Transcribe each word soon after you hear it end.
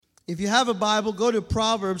If you have a Bible, go to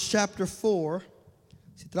Proverbs chapter 4.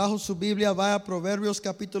 Si trajo su Biblia, vaya a Proverbios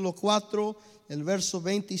capítulo 4, el verso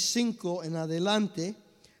 25 en adelante.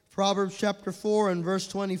 Proverbs chapter 4 and verse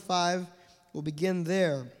 25. We'll begin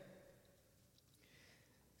there.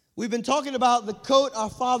 We've been talking about the coat our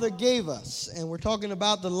Father gave us, and we're talking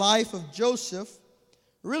about the life of Joseph.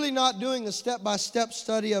 Really not doing a step-by-step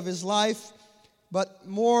study of his life, but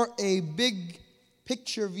more a big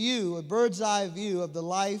picture view, a bird's eye view of the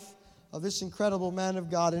life of this incredible man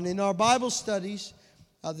of God. And in our Bible studies,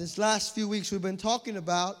 this last few weeks, we've been talking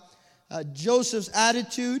about Joseph's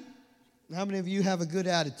attitude. How many of you have a good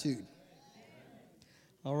attitude?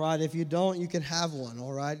 All right, if you don't, you can have one,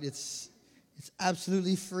 all right? It's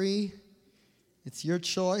absolutely free. It's your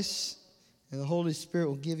choice, and the Holy Spirit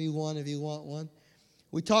will give you one if you want one.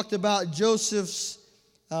 We talked about Joseph's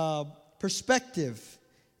perspective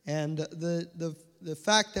and the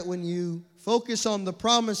fact that when you focus on the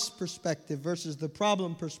promise perspective versus the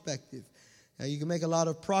problem perspective, you can make a lot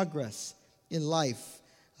of progress in life.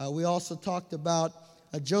 We also talked about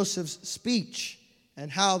Joseph's speech and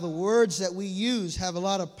how the words that we use have a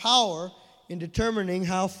lot of power in determining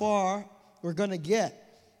how far we're going to get.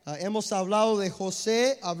 Hemos hablado de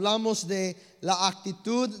José, hablamos de la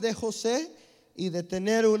actitud de José y de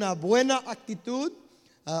tener una buena actitud.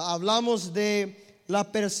 Hablamos de la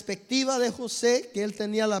perspectiva de José, que él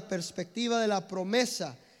tenía la perspectiva de la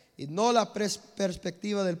promesa y no la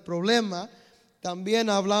perspectiva del problema. También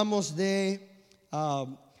hablamos de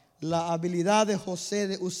la habilidad de José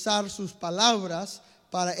de usar sus palabras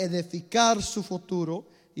para edificar su futuro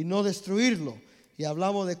y no destruirlo. Y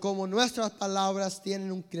hablamos de cómo nuestras palabras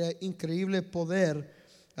tienen un increíble poder.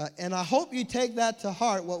 And I hope you take that to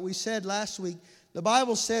heart, what we said last week. The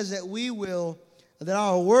Bible says that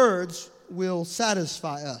our words will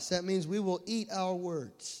satisfy us. That means we will eat our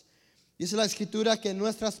words. Dice la Escritura que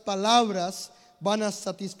nuestras palabras van a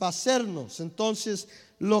satisfacernos. Entonces,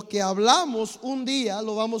 lo que hablamos un día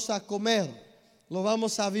lo vamos a comer, lo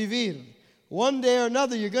vamos a vivir. One day or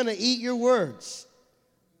another, you're going to eat your words.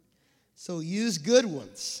 So use good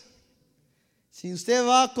ones. Si usted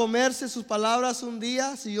va a comerse sus palabras un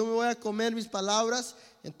día, si yo me voy a comer mis palabras,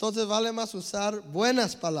 entonces vale más usar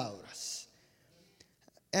buenas palabras.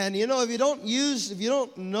 And you know, if you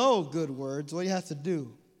don't know good words, what do you have to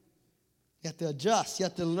do? You have to adjust. You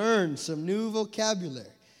have to learn some new vocabulary.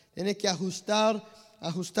 Tiene que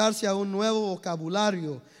ajustarse a un nuevo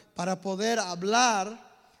vocabulario para poder hablar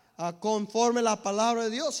conforme la palabra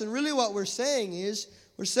de Dios. And really what we're saying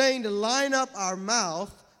to line up our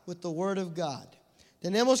mouth with the Word of God.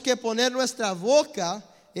 Tenemos que poner nuestra boca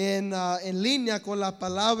en línea con la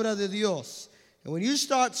palabra de Dios. And when you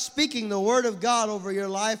start speaking the Word of God over your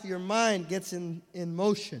life, your mind gets in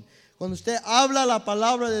motion. Cuando usted habla la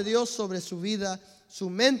palabra de Dios sobre su vida, su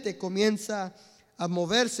mente comienza a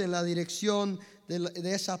moverse en la dirección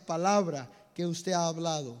de esa palabra que usted ha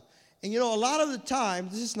hablado. And you know, a lot of the time,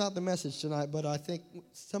 this is not the message tonight, but I think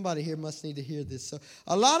somebody here must need to hear this. So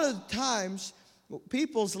a lot of times,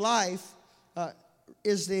 people's life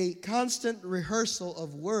is the constant rehearsal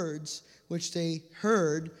of words which they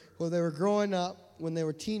heard when they were growing up, when they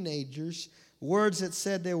were teenagers, words that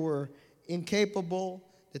said they were incapable,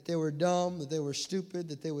 that they were dumb, that they were stupid,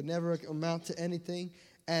 that they would never amount to anything,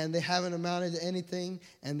 and they haven't amounted to anything,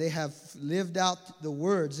 and they have lived out the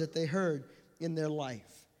words that they heard in their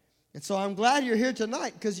life. And so I'm glad you're here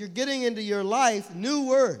tonight because you're getting into your life new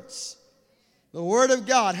words, the Word of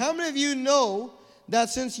God. How many of you know that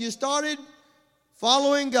since you started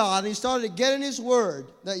following God and you started getting His Word,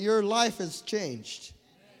 that your life has changed?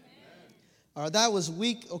 All right, that was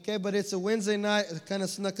weak, okay, but it's a Wednesday night. It kind of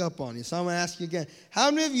snuck up on you, so I'm going to ask you again.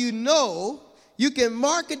 How many of you know you can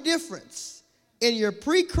mark a difference in your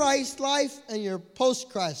pre-Christ life and your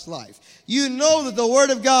post-Christ life? You know that the Word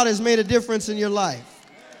of God has made a difference in your life.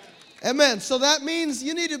 Amen. So that means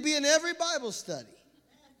you need to be in every Bible study.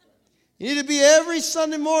 You need to be every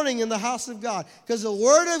Sunday morning in the house of God because the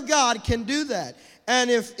Word of God can do that. And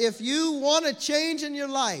if you want to change in your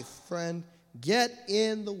life, friend, get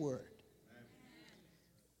in the Word.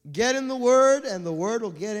 Get in the Word and the Word will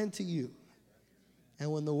get into you.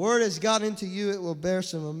 And when the Word has got into you, it will bear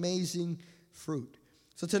some amazing fruit.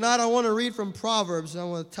 So tonight I want to read from Proverbs, and I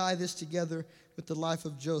want to tie this together with the life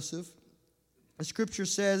of Joseph. The scripture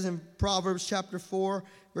says in Proverbs chapter 4,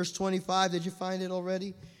 verse 25, did you find it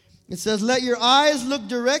already? It says, "Let your eyes look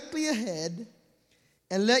directly ahead,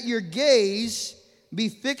 and let your gaze be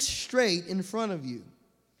fixed straight in front of you.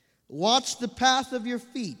 Watch the path of your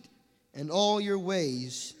feet, and all your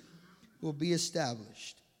ways will be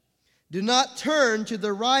established. Do not turn to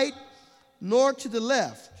the right nor to the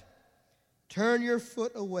left. turn your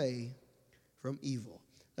foot away from evil.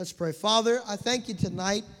 Let's pray. Father, I thank you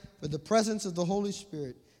tonight for the presence of the Holy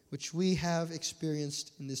Spirit, which we have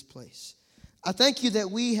experienced in this place. I thank you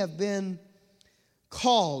that we have been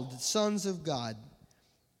called sons of God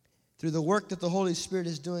through the work that the Holy Spirit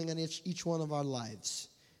is doing in each one of our lives.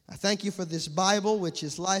 I thank you for this Bible, which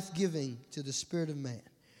is life-giving to the spirit of man.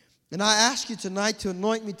 And I ask you tonight to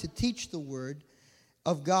anoint me to teach the word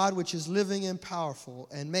of God, which is living and powerful,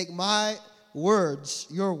 and make my words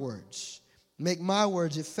your words. Make my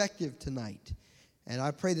words effective tonight. And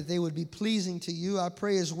I pray that they would be pleasing to you. I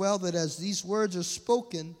pray as well that as these words are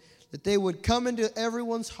spoken, that they would come into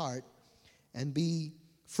everyone's heart and be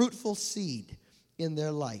fruitful seed in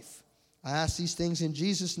their life. I ask these things in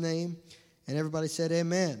Jesus' name. And everybody said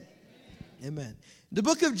amen. Amen. In the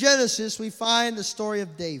book of Genesis, we find the story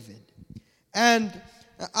of David. And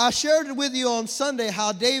I shared it with you on Sunday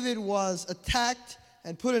how David was attacked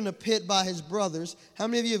and put in a pit by his brothers. How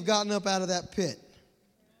many of you have gotten up out of that pit?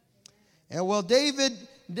 And well,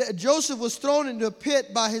 Joseph was thrown into a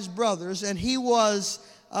pit by his brothers, and he was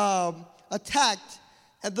attacked.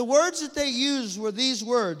 And the words that they used were these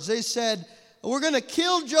words. They said, we're going to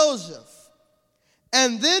kill Joseph,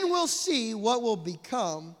 and then we'll see what will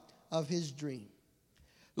become of his dream.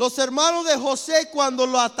 Los hermanos de José, cuando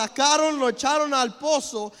lo atacaron, lo echaron al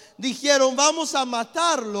pozo, dijeron, vamos a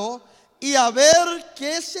matarlo y a ver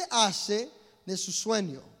qué se hace de su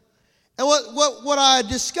sueño. And what I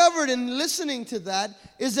discovered in listening to that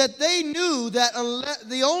is that they knew that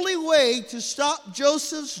the only way to stop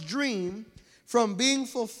Joseph's dream from being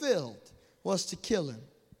fulfilled was to kill him.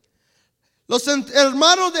 Los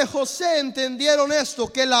hermanos de José entendieron esto,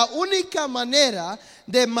 que la única manera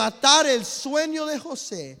de matar el sueño de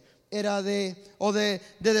José era de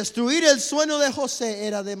destruir el sueño de José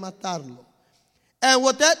era de matarlo. And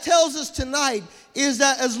what that tells us tonight is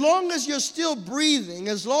that as long as you're still breathing,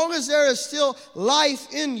 as long as there is still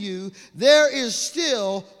life in you, there is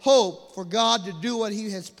still hope for God to do what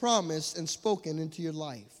He has promised and spoken into your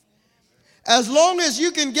life. As long as you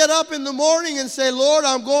can get up in the morning and say, Lord,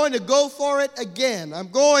 I'm going to go for it again. I'm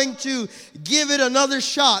going to give it another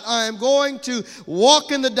shot. I am going to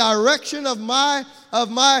walk in the direction of my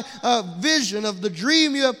vision, of the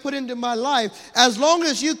dream you have put into my life. As long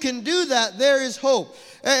as you can do that, there is hope.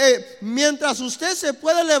 Mientras usted se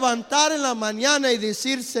puede levantar en la mañana y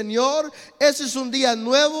decir, Señor, ese es un día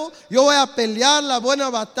nuevo, yo voy a pelear la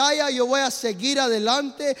buena batalla, yo voy a seguir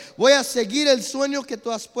adelante, voy a seguir el sueño que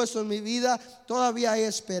tú has puesto en mi vida, todavía hay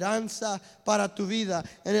esperanza para tu vida.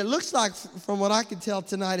 And it looks like, from what I can tell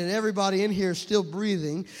tonight, that everybody in here is still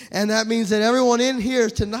breathing, and that means that everyone in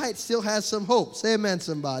here tonight still has some hope. Say amen,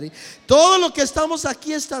 somebody. Todos los que estamos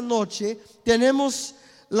aquí esta noche tenemos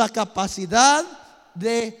la capacidad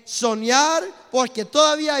de soñar porque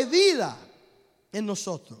todavía hay vida en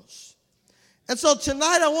nosotros. And so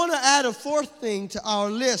tonight I want to add a fourth thing to our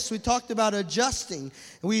list. We talked about adjusting.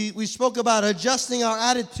 We spoke about adjusting our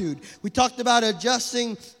attitude. We talked about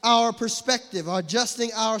adjusting our perspective,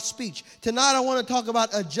 adjusting our speech. Tonight I want to talk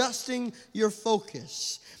about adjusting your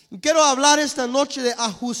focus. Quiero hablar esta noche de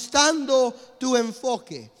ajustando tu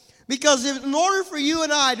enfoque. Because in order for you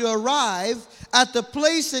and I to arrive at the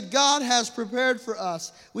place that God has prepared for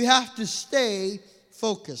us, we have to stay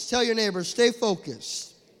focused. Tell your neighbor, stay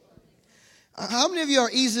focused. How many of you are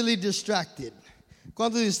easily distracted?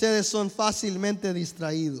 ¿Cuántos de ustedes son fácilmente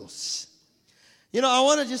distraídos? You know, I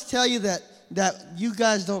want to just tell you that you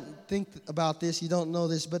guys don't think about this, you don't know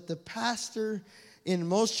this, but the pastor in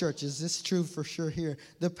most churches, this is true for sure here,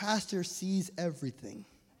 the pastor sees everything.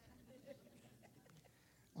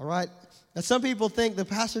 All right? Now, some people think the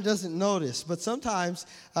pastor doesn't notice, but sometimes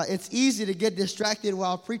it's easy to get distracted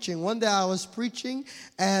while preaching. One day I was preaching,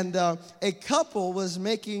 and a couple was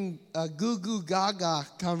making a goo-goo gaga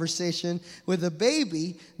conversation with a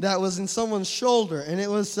baby that was in someone's shoulder, and it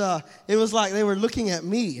was like they were looking at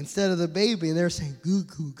me instead of the baby, and they were saying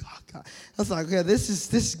goo-goo gaga. I was like, okay, this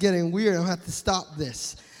is getting weird. I have to stop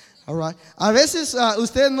this. All right. A veces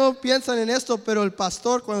ustedes no piensan en esto, pero el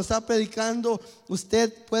pastor cuando está predicando,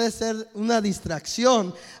 usted puede ser una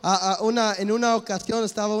distracción. En una ocasión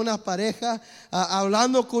estaba una pareja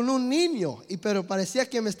hablando con un niño, pero parecía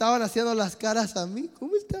que me estaban haciendo las caras a mí.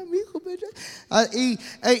 ¿Cómo está mi hijo? Y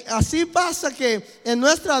así pasa que en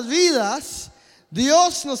nuestras vidas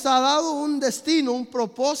Dios nos ha dado un destino, un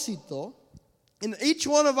propósito. In each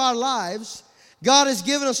one of our lives, God has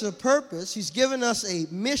given us a purpose. He's given us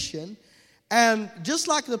a mission. And just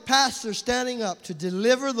like the pastor standing up to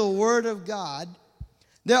deliver the word of God,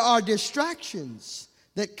 there are distractions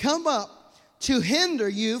that come up to hinder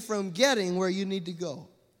you from getting where you need to go.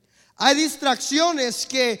 Hay distracciones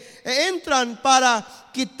que entran para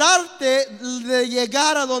quitarte de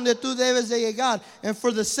llegar a donde tú debes de llegar. And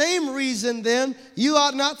for the same reason then, you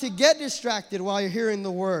ought not to get distracted while you're hearing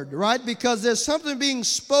the word, right? Because there's something being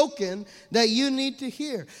spoken that you need to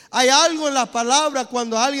hear. Hay algo en la palabra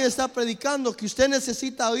cuando alguien está predicando que usted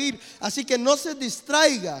necesita oír. Así que no se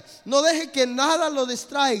distraiga. No deje que nada lo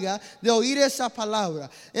distraiga de oír esa palabra.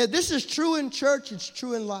 This is true in church, it's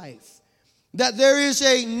true in life. That there is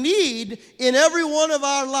a need in every one of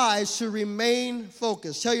our lives to remain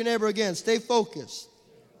focused. Tell your neighbor again, stay focused.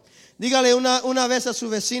 Dígale una vez a su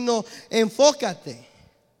vecino, enfócate.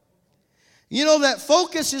 You know that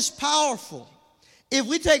focus is powerful. If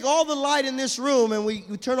we take all the light in this room and we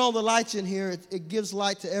turn all the lights in here, it gives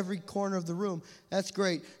light to every corner of the room. That's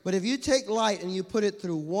great. But if you take light and you put it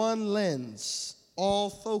through one lens, all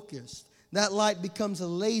focused, that light becomes a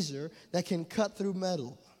laser that can cut through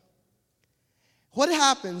metal. What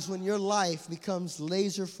happens when your life becomes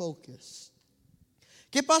laser focused?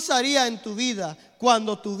 ¿Qué pasaría en tu vida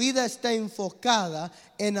cuando tu vida está enfocada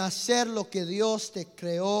en hacer lo que Dios te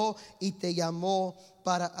creó y te llamó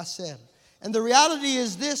para hacer? And the reality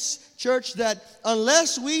is this, church, that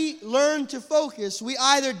unless we learn to focus, we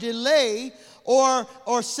either delay or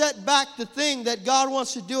set back the thing that God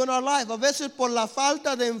wants to do in our life. A veces por la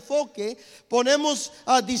falta de enfoque ponemos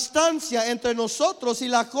distancia entre nosotros y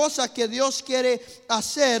la cosa que Dios quiere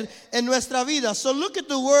hacer en nuestra vida. So look at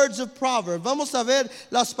the words of Proverbs. Vamos a ver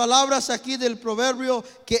las palabras aquí del proverbio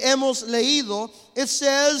que hemos leído. It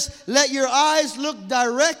says, let your eyes look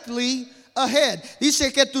directly ahead.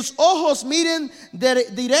 Dice que tus ojos miren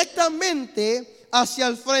directamente hacia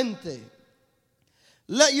el frente.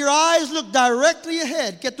 Let your eyes look directly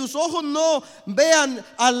ahead. Que tus ojos no vean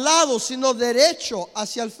al lado, sino derecho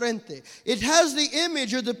hacia el frente. It has the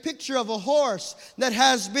image or the picture of a horse that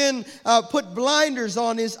has been put blinders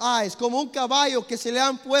on his eyes. Como un caballo que se le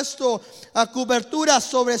han puesto coberturas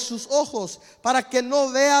sobre sus ojos para que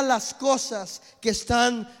no vea las cosas que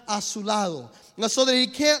están a su lado. So that he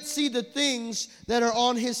can't see the things that are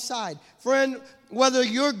on his side. Friend, whether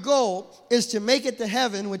your goal is to make it to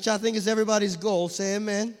heaven, which I think is everybody's goal, say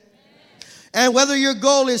amen. And whether your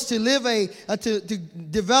goal is to live to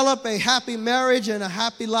develop a happy marriage and a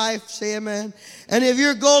happy life, say amen. And if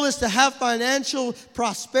your goal is to have financial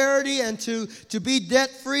prosperity and to be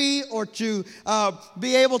debt-free or to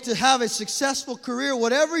be able to have a successful career,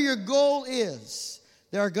 whatever your goal is,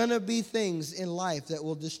 there are going to be things in life that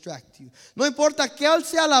will distract you. No importa cuál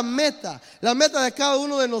sea la meta de cada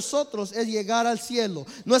uno de nosotros es llegar al cielo.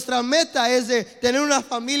 Nuestra meta es de tener una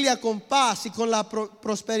familia con paz y con la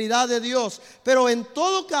prosperidad de Dios. Pero en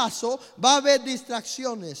todo caso va a haber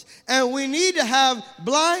distracciones. And we need to have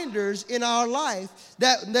blinders in our life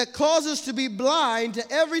that cause us to be blind to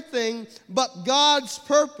everything but God's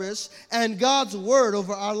purpose and God's word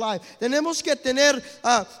over our life. Tenemos que tener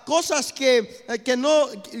cosas que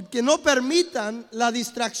no permitan la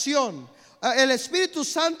distracción. El Espíritu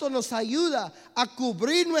Santo nos ayuda a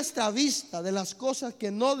cubrir nuestra vista de las cosas que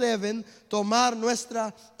no deben tomar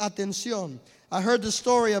nuestra atención. I heard the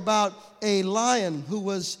story about a lion who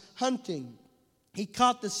was hunting. He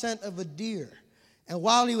caught the scent of a deer. And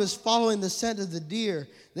while he was following the scent of the deer,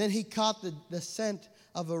 then he caught the scent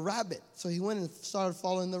of a rabbit. So he went and started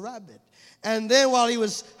following the rabbit. And then while he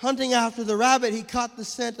was hunting after the rabbit, he caught the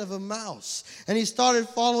scent of a mouse. And he started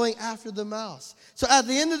following after the mouse. So at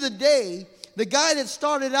the end of the day, the guy that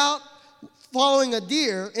started out following a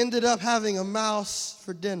deer ended up having a mouse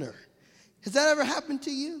for dinner. Has that ever happened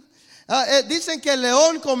to you? Dicen que el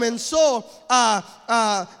león comenzó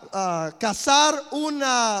a cazar un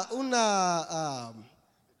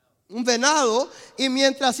venado, y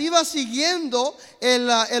mientras iba siguiendo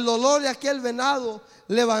el olor de aquel venado,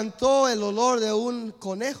 levantó el olor de un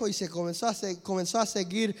conejo y se comenzó a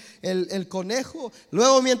seguir el conejo.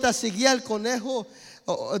 Luego, mientras seguía el conejo,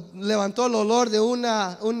 levantó el olor de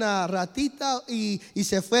una ratita y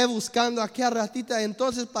se fue buscando a aquella ratita.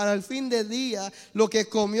 Entonces, para el fin de día, lo que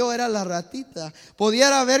comió era la ratita.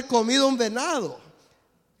 Podía haber comido un venado.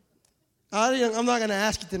 I'm not going to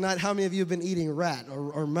ask you tonight how many of you have been eating rat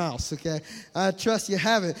or mouse, okay? I trust you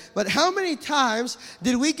haven't. But how many times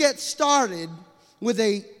did we get started with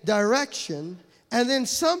a direction and then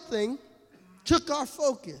something took our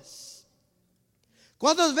focus?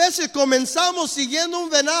 ¿Cuántas veces comenzamos siguiendo un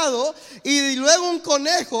venado y luego un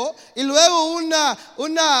conejo y luego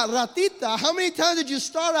una ratita? How many times did you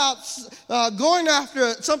start out going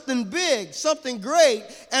after something big, something great,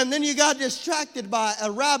 and then you got distracted by a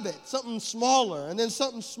rabbit, something smaller, and then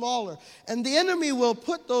something smaller? And the enemy will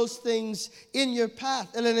put those things in your path.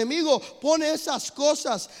 El enemigo pone esas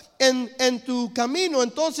cosas en tu camino.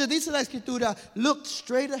 Entonces dice la Escritura, look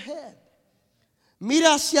straight ahead. Mira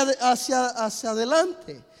hacia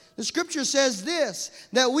adelante. The scripture says this,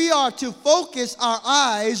 that we are to focus our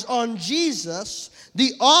eyes on Jesus,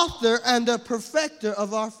 the author and the perfecter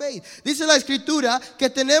of our faith. Dice la escritura que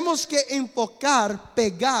tenemos que enfocar,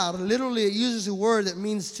 pegar. Literally it uses a word that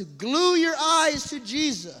means to glue your eyes to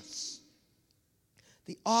Jesus,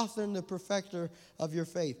 the author and the perfecter of your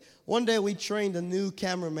faith. One day we trained a new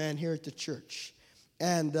cameraman here at the church.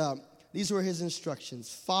 And these were his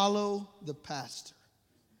instructions. Follow the pastor.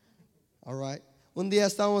 All right. Un día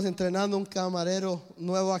estábamos entrenando un camarero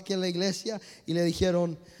nuevo aquí en la iglesia y le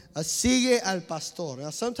dijeron, sigue al pastor. Now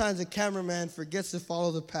sometimes the cameraman forgets to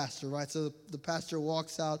follow the pastor, right? So the pastor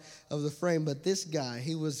walks out of the frame. But this guy,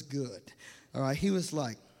 he was good. All right. He was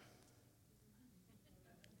like,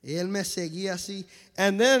 él me seguía así.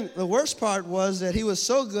 And then the worst part was that he was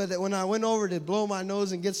so good that when I went over to blow my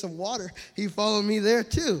nose and get some water, he followed me there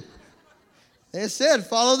too. They said,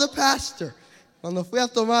 follow the pastor. Cuando fui a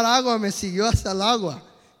tomar agua, me siguió hasta el agua.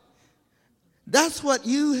 That's what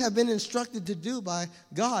you have been instructed to do by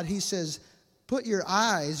God. He says, put your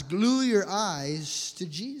eyes, glue your eyes to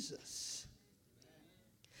Jesus.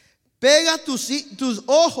 Pega tus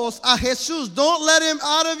ojos a Jesús. Don't let him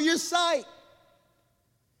out of your sight.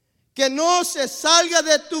 Que no se salga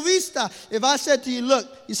de tu vista. If I said to you, look,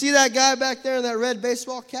 you see that guy back there in that red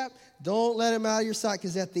baseball cap? Don't let him out of your sight,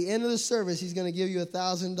 because at the end of the service, he's going to give you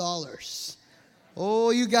 $1,000. Oh,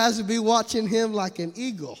 you guys would be watching him like an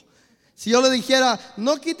eagle. Si yo le dijera,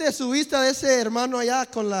 no quite su vista de ese hermano allá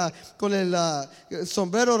con el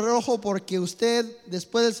sombrero rojo, porque usted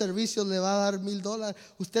después del servicio le va a dar $1,000,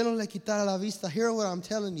 usted no le quitará la vista. Hear what I'm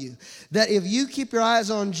telling you. That if you keep your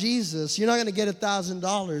eyes on Jesus, you're not going to get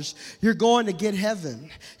 $1,000. You're going to get heaven.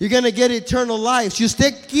 You're going to get eternal life. Si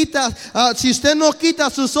usted no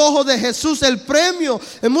quita sus ojos de Jesús, el premio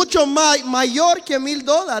es mucho mayor que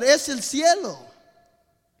 $1,000. Es el cielo.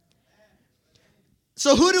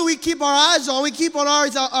 So who do we keep our eyes on? We keep our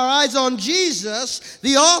eyes on Jesus,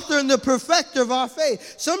 the author and the perfecter of our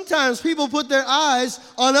faith. Sometimes people put their eyes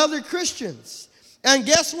on other Christians. And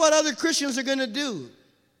guess what other Christians are going to do?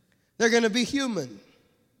 They're going to be human.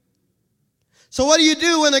 So what do you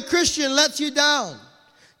do when a Christian lets you down?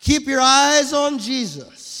 Keep your eyes on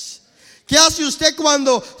Jesus. ¿Qué hace usted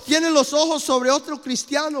cuando tiene los ojos sobre otro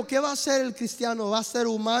cristiano? ¿Qué va a hacer el cristiano? ¿Va a ser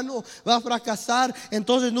humano? ¿Va a fracasar?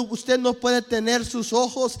 Entonces usted no puede tener sus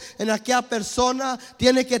ojos en aquella persona.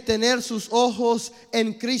 Tiene que tener sus ojos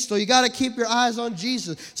en Cristo. You got to keep your eyes on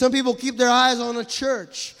Jesus. Some people keep their eyes on a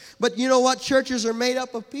church. But you know what? Churches are made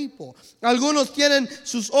up of people. Algunos tienen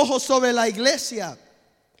sus ojos sobre la iglesia.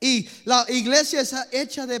 Y la iglesia es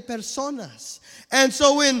hecha de personas. And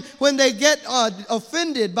so when they get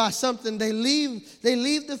offended by something, they leave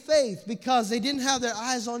the faith because they didn't have their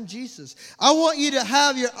eyes on Jesus. I want you to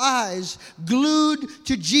have your eyes glued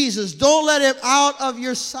to Jesus. Don't let him out of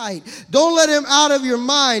your sight. Don't let him out of your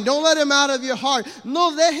mind. Don't let him out of your heart.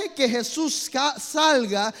 No deje que Jesús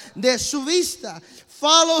salga de su vista.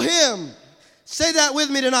 Follow him. Say that with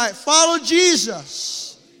me tonight. Follow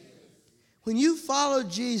Jesus. When you follow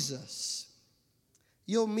Jesus,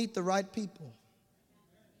 you'll meet the right people.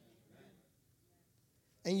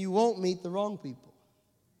 And you won't meet the wrong people.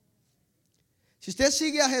 Si usted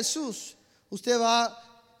sigue a Jesús, usted va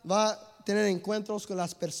a tener encuentros con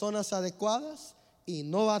las personas adecuadas y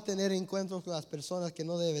no va a tener encuentros con las personas que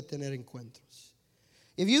no debe tener encuentros.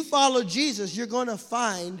 If you follow Jesus, you're going to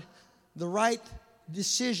find the right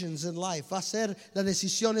decisions in life. Va a ser las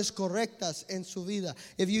decisiones correctas en su vida.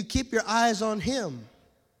 If you keep your eyes on him.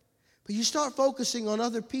 But you start focusing on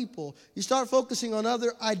other people. You start focusing on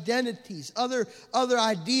other identities, other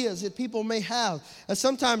ideas that people may have. And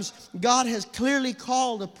sometimes God has clearly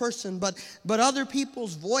called a person, but other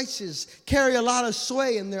people's voices carry a lot of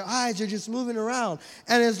sway and their eyes are just moving around.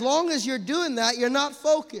 And as long as you're doing that, you're not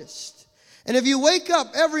focused. And if you wake up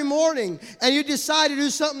every morning and you decide to do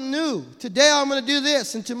something new, today I'm going to do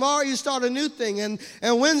this, and tomorrow you start a new thing, and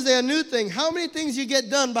Wednesday a new thing, how many things you get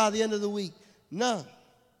done by the end of the week? None.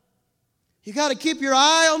 You got to keep your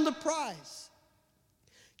eye on the prize.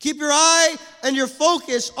 Keep your eye and your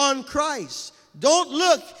focus on Christ. Don't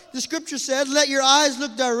look, the scripture says, let your eyes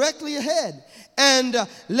look directly ahead. And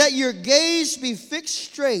let your gaze be fixed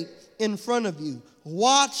straight in front of you.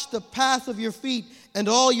 Watch the path of your feet, and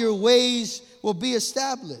all your ways will be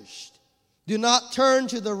established. Do not turn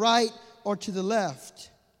to the right or to the left.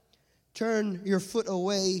 Turn your foot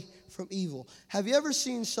away from evil. Have you ever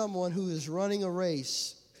seen someone who is running a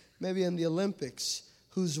race, maybe in the Olympics,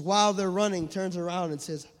 who's while they're running turns around and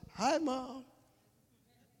says, "Hi, Mom"?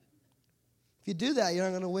 If you do that, you're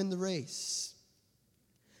not going to win the race.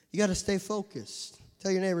 You got to stay focused.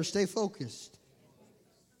 Tell your neighbor, stay focused.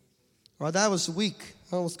 All right, that was weak.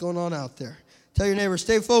 I don't know what's going on out there. Tell your neighbor,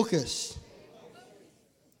 stay focused.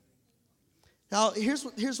 Now, here's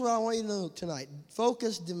what I want you to know tonight.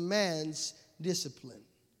 Focus demands discipline.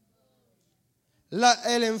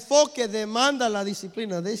 El enfoque demanda la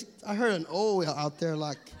disciplina. I heard an O out there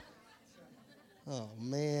like, oh,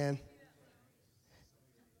 man.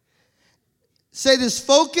 Say this,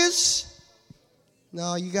 focus.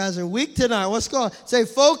 No, you guys are weak tonight. What's going on? Say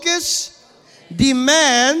focus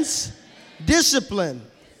demands discipline.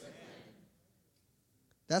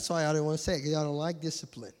 That's why I didn't want to say it, because y'all don't like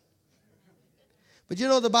discipline. But you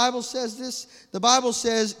know the Bible says this? The Bible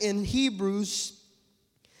says in Hebrews,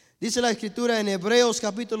 dice la Escritura en Hebreos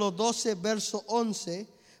capítulo 12, verso 11,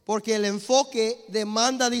 porque el enfoque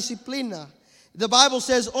demanda disciplina. The Bible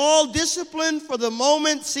says all discipline for the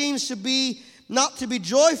moment seems to be not to be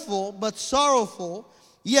joyful, but sorrowful.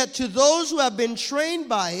 Yet to those who have been trained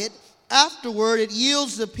by it, afterward it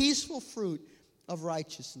yields the peaceful fruit of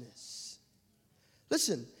righteousness.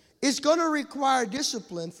 Listen, it's going to require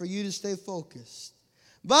discipline for you to stay focused.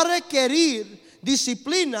 Va a requerir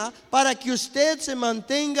disciplina para que usted se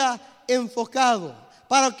mantenga enfocado.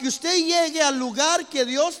 Para que usted llegue al lugar que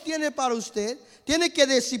Dios tiene para usted, tiene que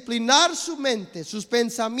disciplinar su mente, sus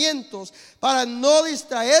pensamientos, para no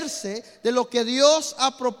distraerse de lo que Dios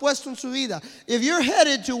ha propuesto en su vida. If you're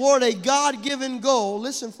headed toward a God-given goal,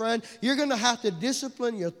 listen, friend, you're going to have to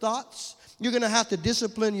discipline your thoughts. You're going to have to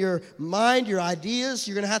discipline your mind, your ideas.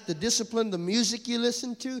 You're going to have to discipline the music you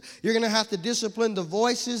listen to. You're going to have to discipline the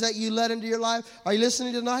voices that you let into your life. Are you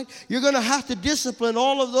listening tonight? You're going to have to discipline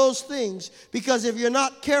all of those things, because if you're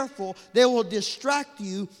not careful, they will distract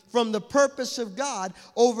you from the purpose of God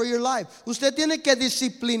over your life. Usted tiene que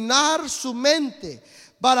disciplinar su mente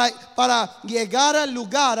para llegar al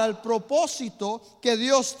lugar, al propósito que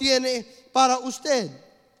Dios tiene para usted.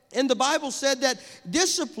 And the Bible said that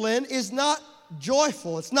discipline is not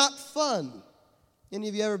joyful. It's not fun. Any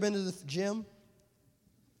of you ever been to the gym?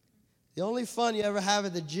 The only fun you ever have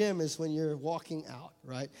at the gym is when you're walking out,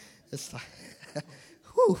 right? It's like,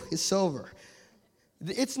 whew, it's over.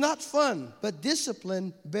 It's not fun, but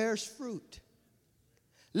discipline bears fruit.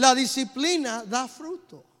 La disciplina da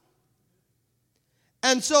fruto.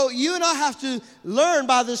 And so you and I have to learn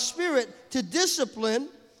by the Spirit to discipline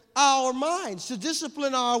our minds, to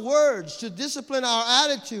discipline our words, to discipline our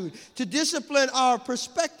attitude, to discipline our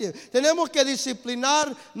perspective. Tenemos que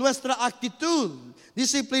disciplinar nuestra actitud,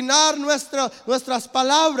 disciplinar nuestras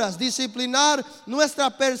palabras, disciplinar nuestra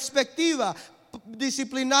perspectiva,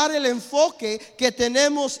 disciplinar el enfoque que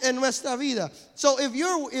tenemos en nuestra vida. So if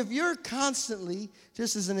you're constantly,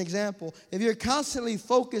 just as an example, if you're constantly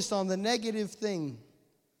focused on the negative thing,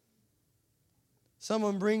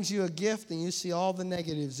 someone brings you a gift and you see all the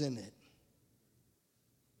negatives in it.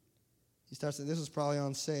 You start saying, this was probably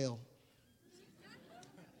on sale.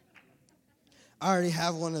 I already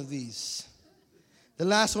have one of these. The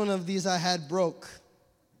last one of these I had broke.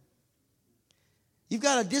 You've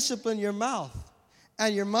got to discipline your mouth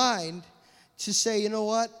and your mind to say, you know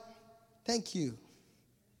what? Thank you.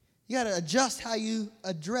 You got to adjust how you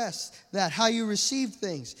address that, how you receive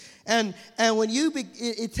things. And when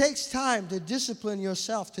it takes time to discipline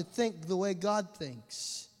yourself to think the way God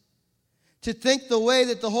thinks, to think the way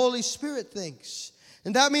that the Holy Spirit thinks.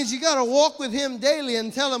 And that means you got to walk with Him daily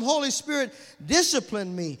and tell Him, Holy Spirit,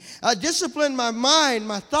 discipline me. Discipline my mind,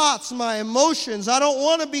 my thoughts, my emotions. I don't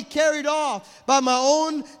want to be carried off by my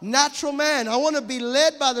own natural man. I want to be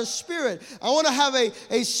led by the Spirit. I want to have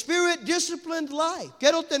a Spirit-disciplined life.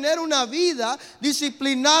 Quiero tener una vida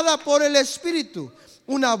disciplinada por el Espíritu.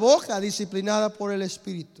 Una boca disciplinada por el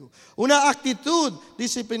Espíritu. Una actitud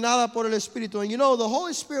disciplinada por el Espíritu. And you know, the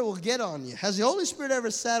Holy Spirit will get on you. Has the Holy Spirit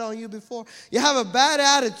ever sat on you before? You have a bad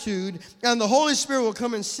attitude, and the Holy Spirit will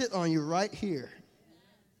come and sit on you right here.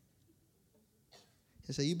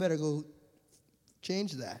 And say, you better go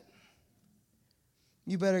change that.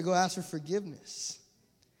 You better go ask for forgiveness.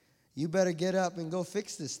 You better get up and go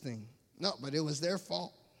fix this thing. No, but it was their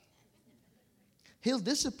fault. He'll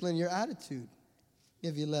discipline your attitude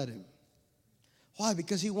if you let Him. Why?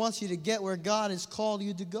 Because He wants you to get where God has called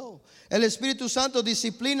you to go. El Espíritu Santo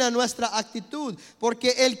disciplina nuestra actitud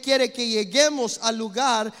porque Él quiere que lleguemos al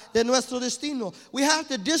lugar de nuestro destino. We have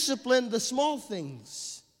to discipline the small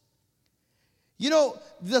things. You know,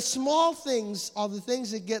 the small things are the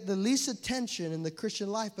things that get the least attention in the Christian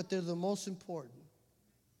life, but they're the most important.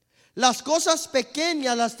 Las cosas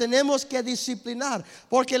pequeñas las tenemos que disciplinar,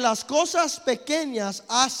 porque las cosas pequeñas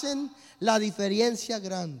hacen la diferencia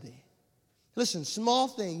grande. Listen, small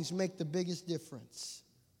things make the biggest difference.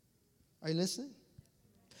 Are you listening?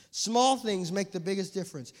 Small things make the biggest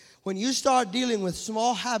difference. When you start dealing with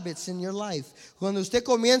small habits in your life, cuando usted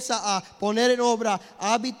comienza a poner en obra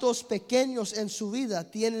hábitos pequeños en su vida,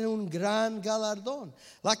 tienen un gran galardón.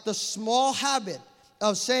 Like the small habit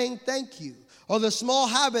of saying thank you, or the small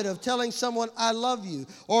habit of telling someone I love you,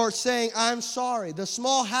 or saying I'm sorry, the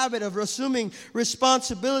small habit of assuming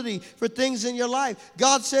responsibility for things in your life.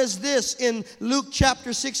 God says this in Luke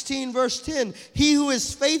chapter 16 verse 10, he who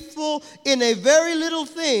is faithful in a very little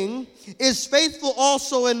thing is faithful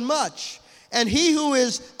also in much. And he who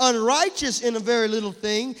is unrighteous in a very little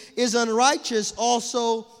thing is unrighteous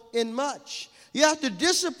also in much. You have to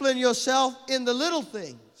discipline yourself in the little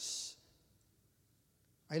things.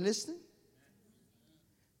 Are you listening?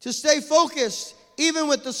 To stay focused even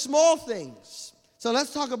with the small things. So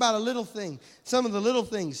let's talk about a little thing. Some of the little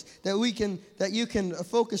things that you can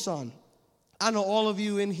focus on. I know all of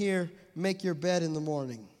you in here make your bed in the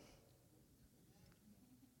morning.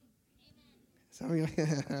 Some of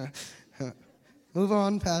you, move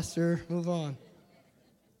on, Pastor, move on.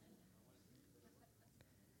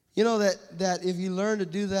 You know that if you learn to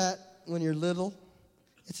do that when you're little,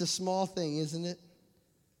 it's a small thing, isn't it?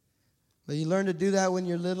 But you learn to do that when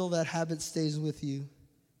you're little, that habit stays with you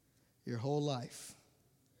your whole life.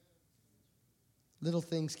 Little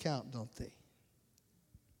things count, don't they?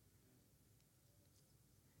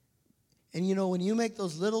 And you know, when you make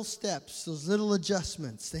those little steps, those little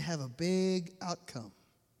adjustments, they have a big outcome.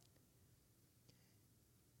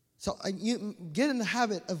 So you get in the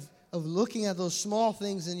habit of looking at those small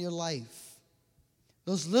things in your life.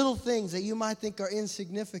 Those little things that you might think are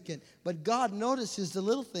insignificant. But God notices the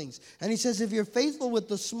little things. And He says, if you're faithful with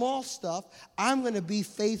the small stuff, I'm going to be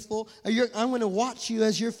faithful. I'm going to watch you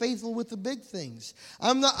as you're faithful with the big things.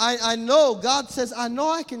 I know, God says, I know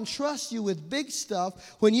I can trust you with big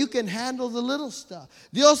stuff when you can handle the little stuff.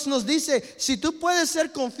 Dios nos dice, si tú puedes ser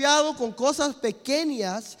confiado con cosas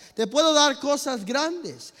pequeñas, te puedo dar cosas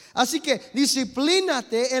grandes. Así que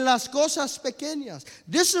disciplínate en las cosas pequeñas.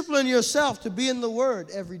 Discipline yourself to be in the Word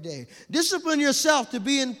every day. Discipline yourself to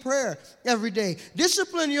be in prayer every day.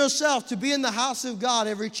 Discipline yourself to be in the house of God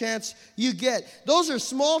every chance you get. Those are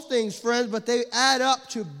small things, friends, but they add up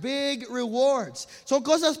to big rewards. Son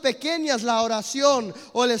cosas pequeñas, la oración,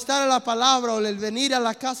 o el estar en la palabra, o el venir a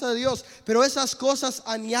la casa de Dios, pero esas cosas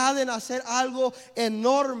añaden a hacer algo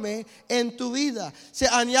enorme en tu vida. Se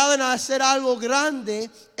añaden a hacer algo grande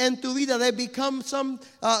en tu vida. They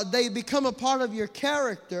become a part of your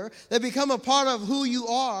character. They become a part of who you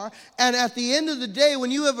are. And at the end of the day,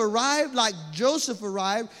 when you have arrived like Joseph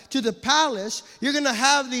arrived to the palace, you're going to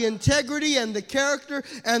have the integrity and the character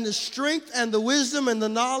and the strength and the wisdom and the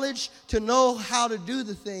knowledge to know how to do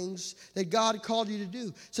the things that God called you to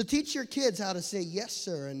do. So teach your kids how to say yes,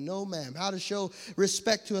 sir, and no, ma'am, how to show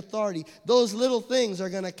respect to authority. Those little things are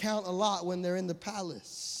going to count a lot when they're in the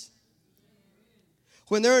palace.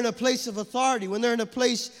 When they're in a place of authority, when they're in a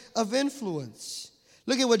place of influence.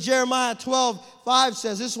 Look at what Jeremiah 12:5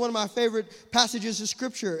 says. This is one of my favorite passages of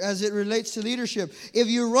Scripture as it relates to leadership. If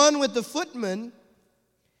you run with the footmen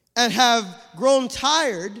and have grown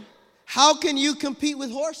tired, how can you compete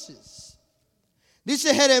with horses?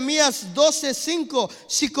 Dice Jeremías 12:5,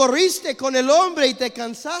 si corriste con el hombre y te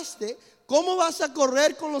cansaste, ¿cómo vas a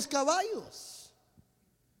correr con los caballos?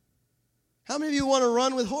 How many of you want to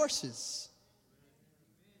run with horses?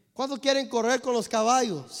 ¿Cuántos quieren correr con los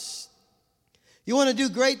caballos? You want to do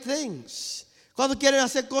great things. ¿Cuántos quieren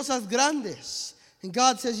hacer cosas grandes? And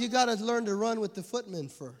God says you got to learn to run with the footmen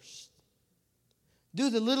first. Do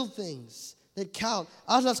the little things that count.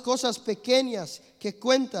 Haz las cosas pequeñas que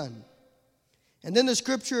cuentan. And then the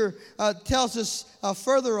Scripture tells us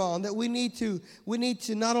further on that we need to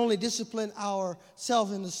not only discipline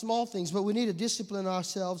ourselves in the small things, but we need to discipline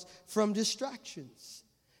ourselves from distractions.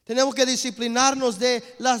 Tenemos que disciplinarnos de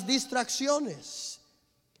las distracciones.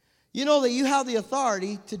 You know that you have the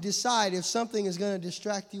authority to decide if something is going to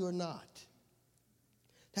distract you or not.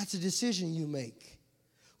 That's a decision you make.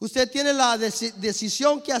 Usted tiene la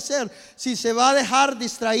decisión que hacer si se va a dejar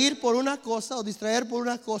distraer por una cosa o distraer por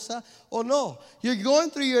una cosa o no. You're going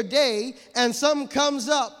through your day and something comes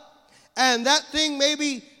up And that thing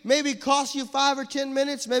maybe costs you 5 or 10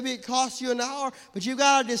 minutes, maybe it costs you an hour, but you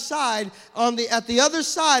got to decide at the other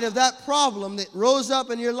side of that problem that rose up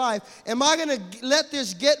in your life, am I going to let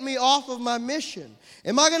this get me off of my mission?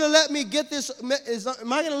 Am I going to let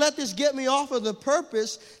this get me off of the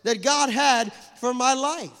purpose that God had for my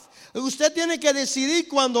life? Usted tiene que decidir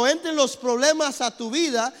cuando entren los problemas a tu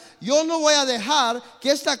vida, yo no voy a dejar que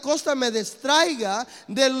esta cosa me distraiga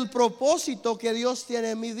del propósito que Dios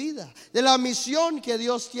tiene en mi vida, de la misión que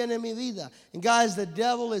Dios tiene en mi vida. And guys, the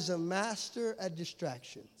devil is a master at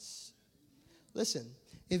distractions. Listen,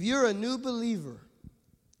 if you're a new believer,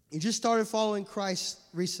 you just started following Christ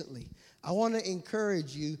recently, I want to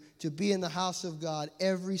encourage you to be in the house of God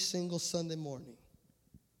every single Sunday morning.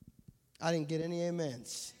 I didn't get any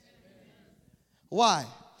amens. Why?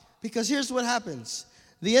 Because here's what happens.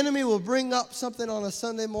 The enemy will bring up something on a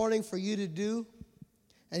Sunday morning for you to do,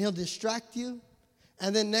 and he'll distract you.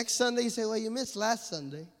 And then next Sunday, you say, well, you missed last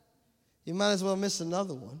Sunday. You might as well miss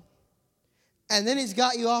another one. And then he's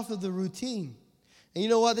got you off of the routine. And you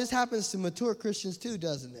know what? This happens to mature Christians too,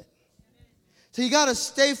 doesn't it? So you got to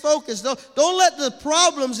stay focused. Don't let the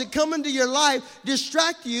problems that come into your life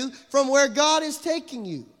distract you from where God is taking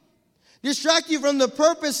you. Distract you from the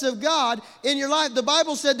purpose of God in your life. The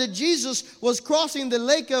Bible said that Jesus was crossing the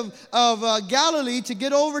lake of Galilee to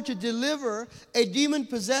get over to deliver a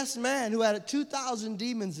demon-possessed man who had 2,000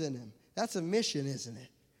 demons in him. That's a mission, isn't it?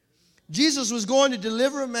 Jesus was going to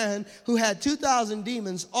deliver a man who had 2,000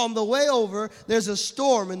 demons. On the way over, there's a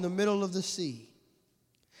storm in the middle of the sea.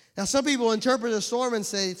 Now, some people interpret a storm and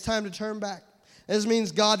say, it's time to turn back. This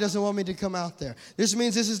means God doesn't want me to come out there. This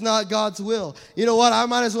means this is not God's will. You know what? I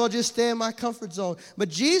might as well just stay in my comfort zone. But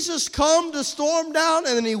Jesus calmed the storm down,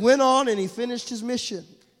 and then he went on and he finished his mission.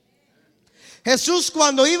 Jesús,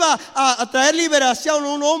 cuando iba a traer liberación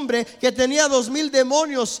a un hombre que tenía 2,000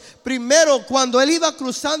 demonios, primero cuando él iba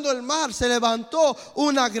cruzando el mar se levantó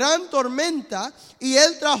una gran tormenta y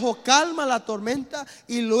él trajo calma a la tormenta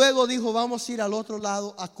y luego dijo, vamos a ir al otro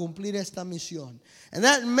lado a cumplir esta misión. And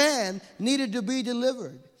that man needed to be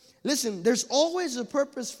delivered. Listen, there's always a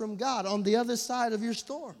purpose from God on the other side of your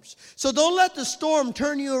storms. So don't let the storm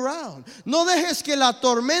turn you around. No dejes que la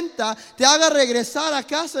tormenta te haga regresar a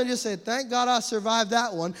casa and just say, thank God I survived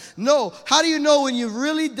that one. No. How do you know when you've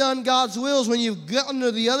really done God's will? Is when you've gotten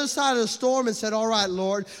to the other side of the storm and said, all right,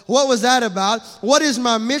 Lord, what was that about? What is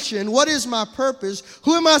my mission? What is my purpose?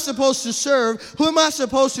 Who am I supposed to serve? Who am I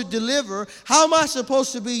supposed to deliver? How am I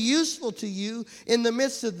supposed to be useful to you in the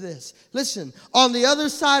midst of this? Listen, on the other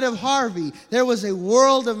side of Harvey, there was a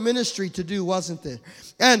world of ministry to do, wasn't there?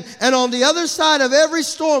 And on the other side of every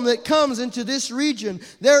storm that comes into this region,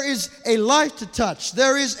 there is a life to touch.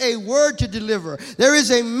 There is a word to deliver. There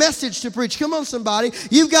is a message to preach. Come on, somebody.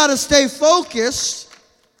 You've got to stay focused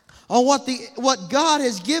on what God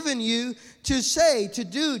has given you to say, to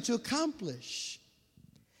do, to accomplish.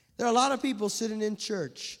 There are a lot of people sitting in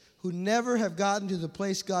church who never have gotten to the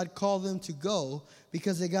place God called them to go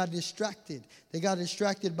because they got distracted. They got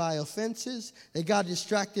distracted by offenses. They got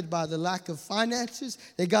distracted by the lack of finances.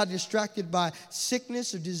 They got distracted by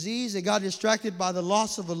sickness or disease. They got distracted by the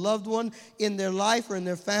loss of a loved one in their life or in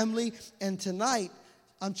their family. And tonight,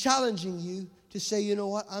 I'm challenging you to say, you know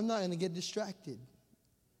what? I'm not going to get distracted.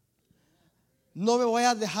 No me voy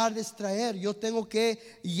a dejar distraer. Yo tengo que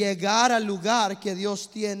llegar al lugar que Dios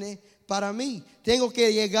tiene para mí. Tengo que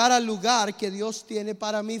llegar al lugar que Dios tiene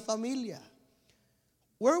para mi familia.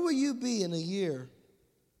 Where will you be in a year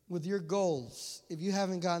with your goals if you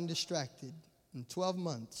haven't gotten distracted in 12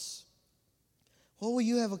 months? What will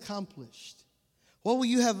you have accomplished? What will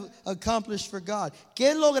you have accomplished for God?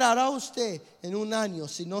 ¿Qué logrará usted en un año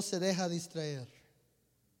si no se deja distraer?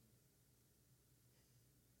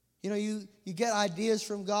 You know, you get ideas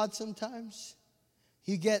from God sometimes.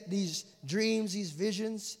 You get these dreams, these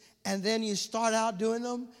visions, and then you start out doing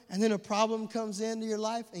them, and then a problem comes into your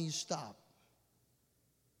life, and you stop.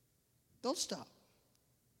 Don't stop.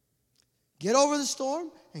 Get over the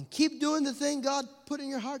storm and keep doing the thing God put in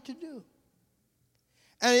your heart to do.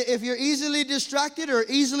 And if you're easily distracted or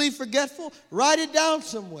easily forgetful, write it down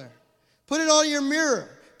somewhere. Put it on your mirror.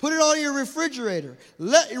 Put it on your refrigerator.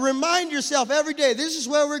 Remind yourself every day, this is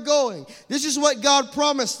where we're going. This is what God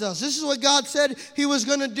promised us. This is what God said He was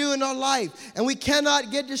going to do in our life. And we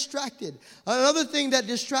cannot get distracted. Another thing that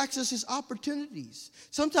distracts us is opportunities.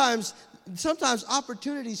 Sometimes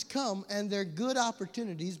opportunities come and they're good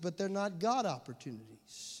opportunities, but they're not God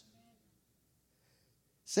opportunities.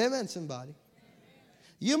 Say amen, somebody.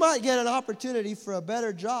 You might get an opportunity for a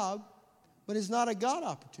better job, but it's not a God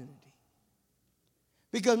opportunity.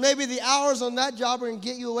 Because maybe the hours on that job are going to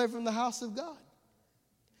get you away from the house of God.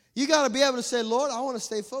 You got to be able to say, Lord, I want to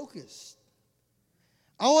stay focused.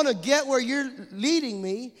 I want to get where you're leading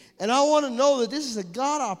me, and I want to know that this is a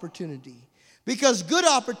God opportunity. Because good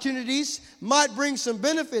opportunities might bring some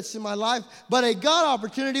benefits in my life, but a God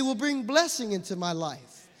opportunity will bring blessing into my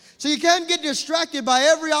life. So you can't get distracted by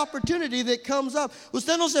every opportunity that comes up.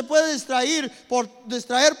 Usted no se puede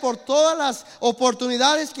distraer por todas las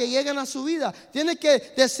oportunidades que llegan a su vida. Tiene que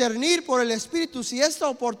discernir por el Espíritu si esta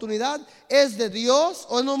oportunidad es de Dios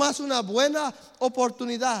o es nomás una buena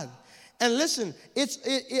oportunidad. And listen,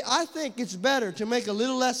 I think it's better to make a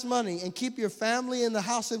little less money and keep your family in the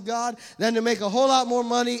house of God than to make a whole lot more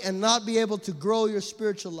money and not be able to grow your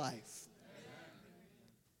spiritual life.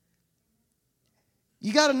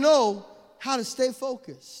 You got to know how to stay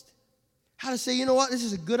focused. How to say, you know what, this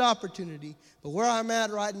is a good opportunity, but where I'm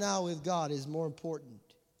at right now with God is more important.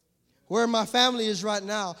 Where my family is right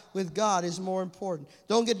now with God is more important.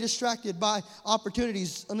 Don't get distracted by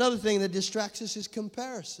opportunities. Another thing that distracts us is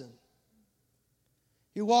comparison.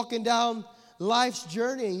 You're walking down life's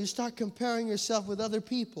journey and you start comparing yourself with other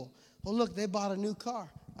people. Well, look, they bought a new car.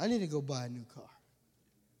 I need to go buy a new car.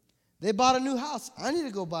 They bought a new house. I need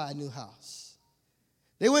to go buy a new house.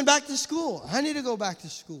 They went back to school. I need to go back to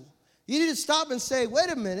school. You need to stop and say,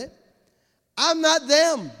 wait a minute. I'm not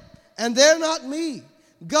them, and they're not me.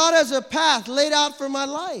 God has a path laid out for my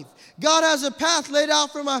life. God has a path laid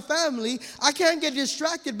out for my family. I can't get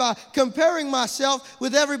distracted by comparing myself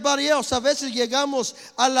with everybody else. A veces llegamos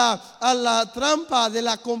a la trampa de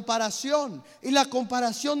la comparación. Y la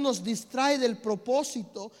comparación nos distrae del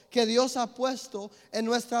propósito que Dios ha puesto en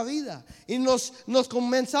nuestra vida. Y nos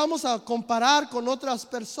comenzamos a comparar con otras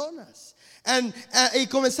personas. Y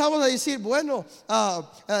comenzamos a decir, bueno,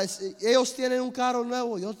 ellos tienen un carro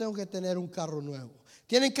nuevo, yo tengo que tener un carro nuevo.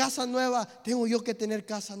 Tienen casa nueva, tengo yo que tener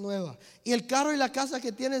casa nueva. Y el carro y la casa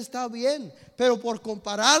que tienes está bien, pero por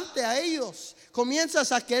compararte a ellos,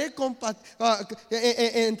 comienzas a querer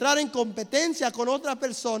entrar en competencia con otra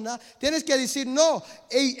persona. Tienes que decir, no,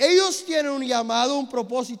 ellos tienen un llamado, un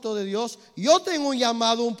propósito de Dios. Yo tengo un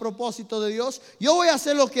llamado, un propósito de Dios. Yo voy a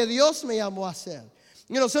hacer lo que Dios me llamó a hacer.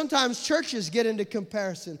 You know, sometimes churches get into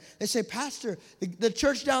comparison. They say, Pastor, the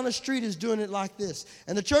church down the street is doing it like this.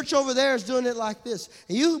 And the church over there is doing it like this.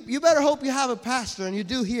 And you better hope you have a pastor, and you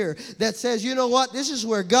do here, that says, you know what, this is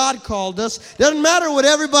where God called us. Doesn't matter what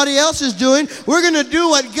everybody else is doing. We're going to do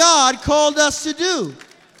what God called us to do.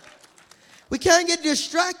 We can't get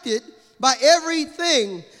distracted by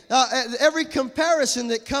everything, every comparison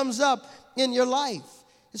that comes up in your life.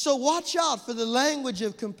 And so watch out for the language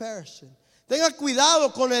of comparison. Tenga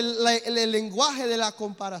cuidado con el lenguaje de la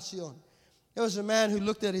comparación. There was a man who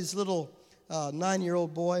looked at his little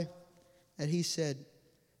 9-year-old boy, and he said,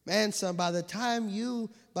 man, son, by the time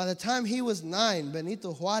he was 9,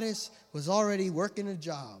 Benito Juarez was already working a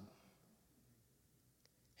job.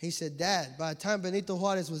 He said, Dad, by the time Benito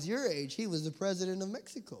Juarez was your age, he was the president of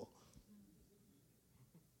Mexico.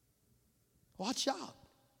 Watch out.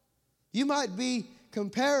 You might be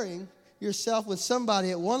comparing yourself with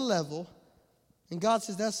somebody at one level, and God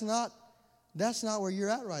says, that's not where you're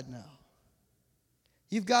at right now.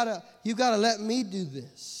 You've got to let me do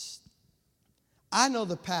this. I know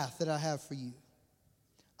the path that I have for you.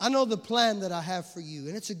 I know the plan that I have for you,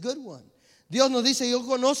 and it's a good one. Dios nos dice, yo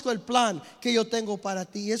conozco el plan que yo tengo para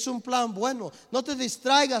ti. Es un plan bueno. No te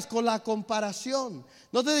distraigas con la comparación.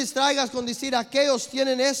 No te distraigas con decir, aquellos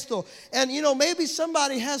tienen esto. And you know, maybe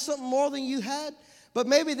somebody has something more than you had, but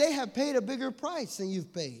maybe they have paid a bigger price than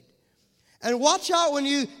you've paid. And watch out when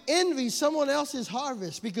you envy someone else's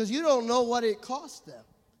harvest, because you don't know what it cost them.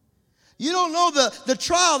 You don't know the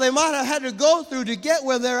trial they might have had to go through to get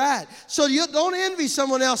where they're at. So you don't envy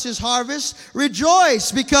someone else's harvest.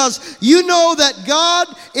 Rejoice, because you know that God,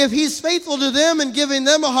 if He's faithful to them and giving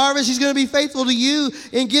them a harvest, He's going to be faithful to you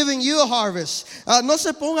in giving you a harvest. No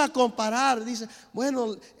se ponga a comparar. Dice,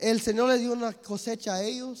 bueno, el Señor le dio una cosecha a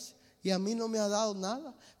ellos y a mí no me ha dado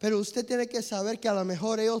nada. Pero usted tiene que saber que a lo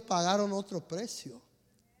mejor ellos pagaron otro precio.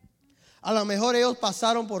 A lo mejor ellos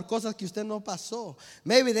pasaron por cosas que usted no pasó.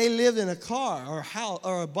 Maybe they lived in a car or a house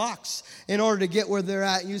or a box in order to get where they're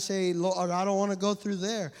at. And you say, Lord, I don't want to go through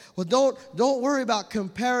there. Well, don't worry about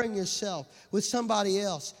comparing yourself with somebody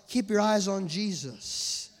else. Keep your eyes on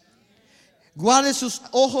Jesus. Guarde sus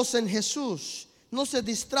ojos en Jesús. No se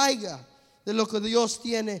distraiga de lo que Dios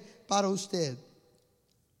tiene para usted.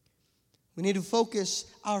 We need to focus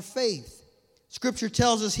our faith. Scripture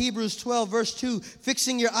tells us, Hebrews 12, verse 2,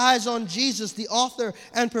 fixing your eyes on Jesus, the author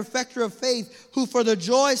and perfecter of faith, who for the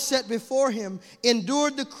joy set before him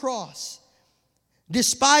endured the cross,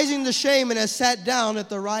 despising the shame, and has sat down at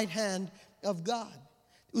the right hand of God.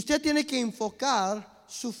 Usted tiene que enfocar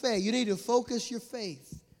su fe. You need to focus your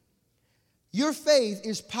faith. Your faith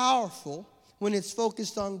is powerful when it's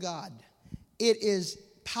focused on God. It is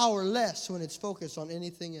powerless when it's focused on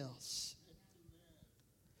anything else.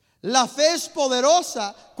 La fe es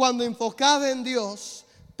poderosa cuando enfocada en Dios,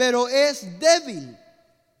 pero es débil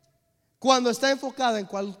cuando está enfocada en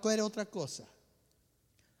cualquier otra cosa.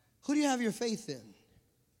 Who do you have your faith in?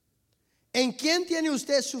 ¿En quién tiene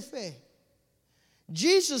usted su fe?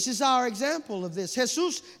 Jesus is our example of this.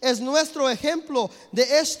 Jesús es nuestro ejemplo de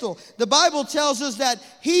esto. The Bible tells us that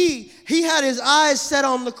he had his eyes set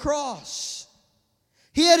on the cross.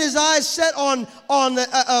 He had his eyes set on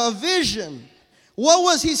a vision. What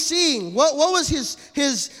was he seeing? What was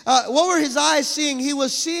what were his eyes seeing? He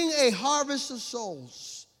was seeing a harvest of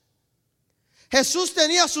souls. Jesús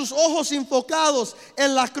tenía sus ojos enfocados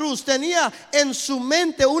en la cruz. Tenía en su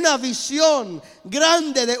mente una visión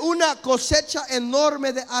grande de una cosecha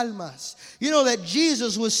enorme de almas. You know that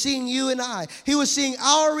Jesus was seeing you and I. He was seeing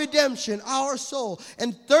our redemption, our soul.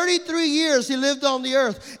 And 33 years he lived on the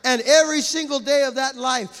earth. And every single day of that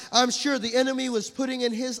life, I'm sure the enemy was putting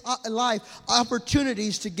in his life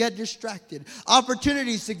opportunities to get distracted,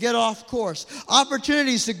 opportunities to get off course,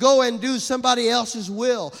 opportunities to go and do somebody else's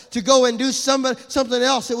will, to go and do something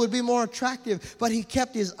else that would be more attractive. But he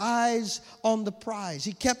kept his eyes on the prize.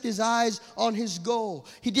 He kept his eyes on his goal.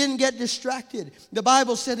 He didn't get distracted. The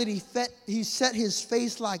Bible said that he set his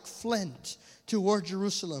face like flint toward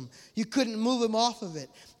Jerusalem. You couldn't move him off of it.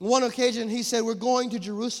 One occasion he said, we're going to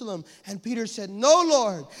Jerusalem. And Peter said, no,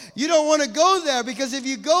 Lord, you don't want to go there, because if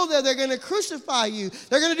you go there, they're going to crucify you.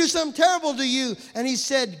 They're going to do something terrible to you. And he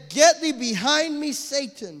said, get thee behind me,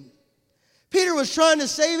 Satan. Peter was trying to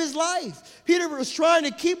save his life. Peter was trying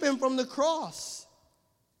to keep him from the cross.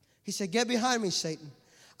 He said, get behind me, Satan.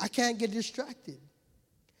 I can't get distracted.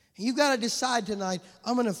 And you got to decide tonight,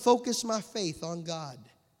 I'm going to focus my faith on God.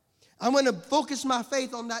 I'm going to focus my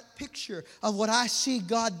faith on that picture of what I see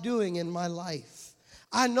God doing in my life.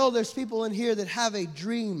 I know there's people in here that have a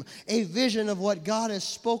dream, a vision of what God has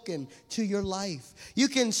spoken to your life. You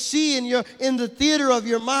can see in the theater of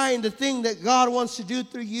your mind the thing that God wants to do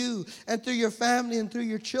through you and through your family and through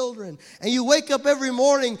your children. And you wake up every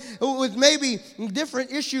morning with maybe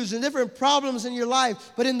different issues and different problems in your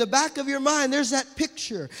life. But in the back of your mind, there's that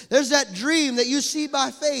picture. There's that dream that you see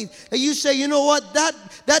by faith. That you say, you know what?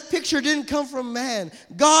 That picture didn't come from man.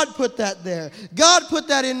 God put that there. God put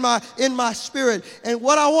that in my spirit. And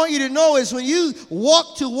what I want you to know is when you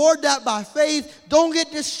walk toward that by faith, don't get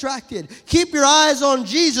distracted. Keep your eyes on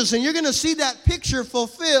Jesus, and you're going to see that picture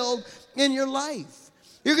fulfilled in your life.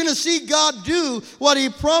 You're going to see God do what he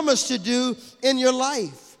promised to do in your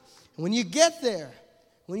life. And when you get there,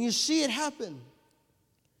 when you see it happen,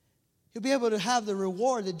 you'll be able to have the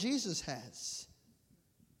reward that Jesus has.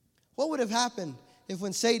 What would have happened if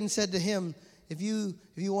when Satan said to him, if you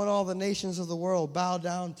want all the nations of the world, bow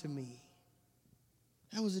down to me?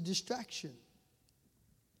 That was a distraction.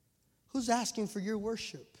 Who's asking for your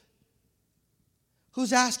worship?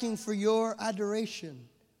 Who's asking for your adoration?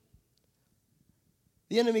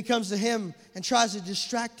 The enemy comes to him and tries to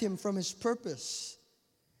distract him from his purpose,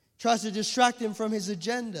 tries to distract him from his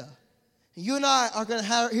agenda. You and I are going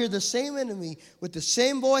to hear the same enemy with the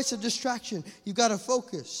same voice of distraction. You've got to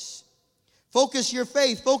focus. Focus your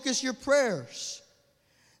faith. Focus your prayers.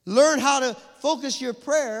 Learn how to focus your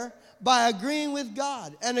prayer by agreeing with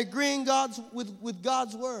God and agreeing with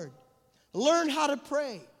God's word. Learn how to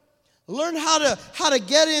pray. Learn how to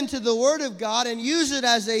get into the word of God and use it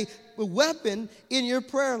as a weapon in your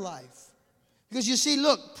prayer life. Because you see,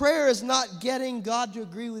 look, prayer is not getting God to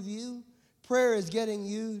agree with you. Prayer is getting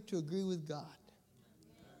you to agree with God.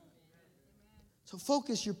 So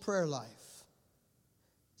focus your prayer life.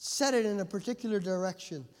 Set it in a particular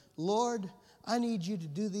direction. Lord, I need you to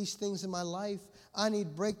do these things in my life. I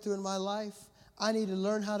need breakthrough in my life. I need to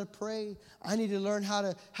learn how to pray. I need to learn how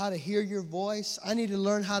to hear your voice. I need to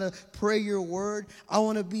learn how to pray your word. I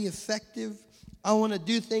want to be effective. I want to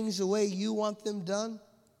do things the way you want them done.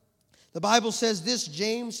 The Bible says this,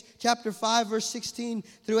 James chapter 5, verse 16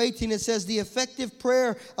 through 18, it says, the effective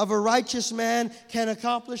prayer of a righteous man can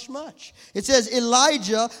accomplish much. It says,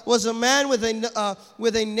 Elijah was a man with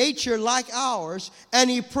a nature like ours, and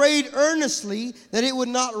he prayed earnestly that it would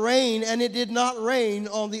not rain, and it did not rain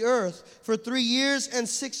on the earth for 3 years and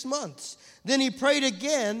 6 months. Then he prayed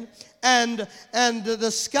again, and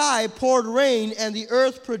the sky poured rain, and the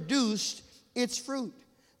earth produced its fruit.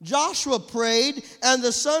 Joshua prayed and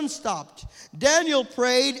the sun stopped. Daniel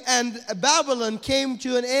prayed and Babylon came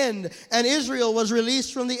to an end and Israel was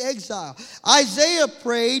released from the exile. Isaiah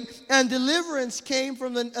prayed and deliverance came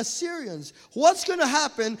from the Assyrians. What's going to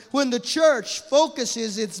happen when the church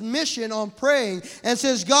focuses its mission on praying and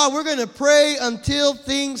says, God, we're going to pray until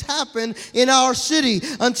things happen in our city,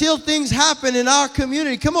 until things happen in our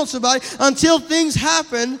community. Come on, somebody. Until things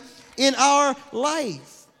happen in our life.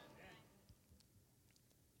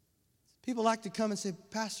 People like to come and say,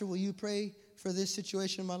 Pastor, will you pray for this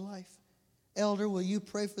situation in my life? Elder, will you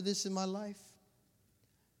pray for this in my life?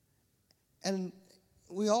 And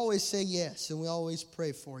we always say yes, and we always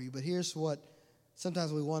pray for you. But here's what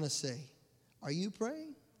sometimes we want to say. Are you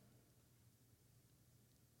praying?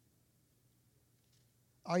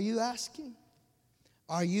 Are you asking?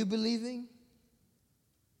 Are you believing?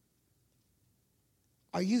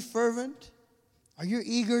 Are you fervent? Are you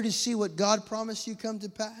eager to see what God promised you come to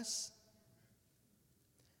pass?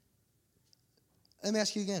 Let me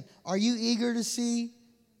ask you again. Are you eager to see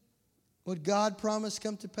what God promised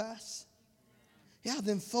come to pass? Yeah,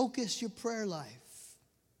 then focus your prayer life.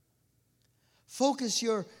 Focus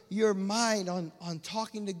your mind on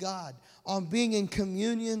talking to God, on being in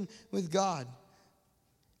communion with God.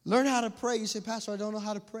 Learn how to pray. You say, Pastor, I don't know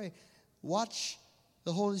how to pray. Watch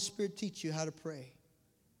the Holy Spirit teach you how to pray.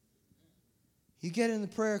 You get in the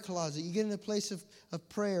prayer closet. You get in a place of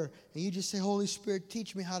prayer. And you just say, Holy Spirit,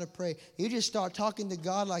 teach me how to pray. You just start talking to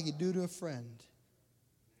God like you do to a friend.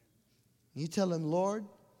 You tell him, Lord,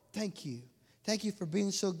 thank you. Thank you for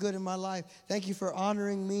being so good in my life. Thank you for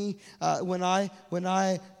honoring me when I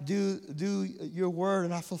do your word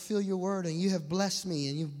and I fulfill your word. And you have blessed me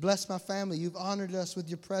and you've blessed my family. You've honored us with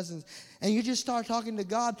your presence. And you just start talking to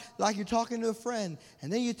God like you're talking to a friend.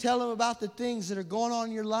 And then you tell him about the things that are going on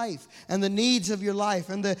in your life and the needs of your life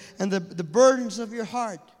and the burdens of your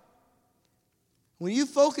heart. When you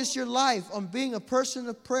focus your life on being a person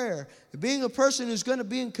of prayer, being a person who's going to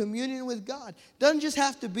be in communion with God, it doesn't just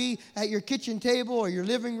have to be at your kitchen table or your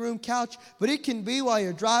living room couch, but it can be while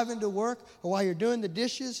you're driving to work or while you're doing the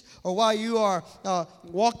dishes or while you are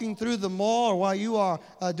walking through the mall or while you are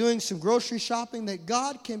doing some grocery shopping, that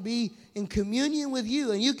God can be in communion with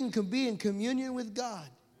you and you can be in communion with God.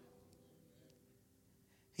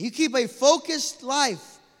 You keep a focused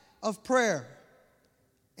life of prayer.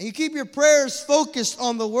 And you keep your prayers focused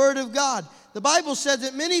on the Word of God. The Bible says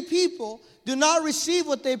that many people do not receive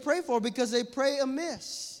what they pray for because they pray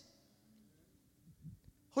amiss.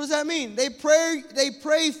 What does that mean? They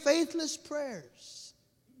pray faithless prayers.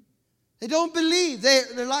 They don't believe.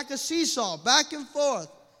 They're like a seesaw, back and forth.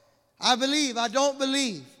 I believe, I don't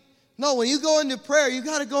believe. No, when you go into prayer, you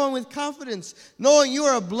got to go in with confidence, knowing you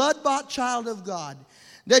are a blood-bought child of God.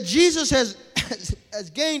 That Jesus has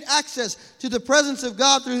gained access to the presence of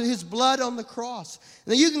God through his blood on the cross.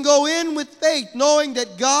 And that you can go in with faith knowing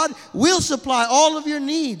that God will supply all of your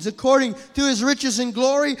needs according to his riches and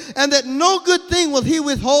glory, and that no good thing will he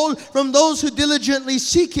withhold from those who diligently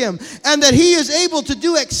seek him, and that he is able to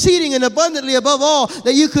do exceeding and abundantly above all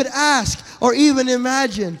that you could ask or even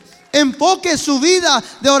imagine. Enfoque su vida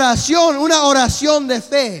de oración, una oración de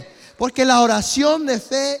fe, porque la oración de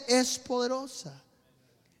fe es poderosa.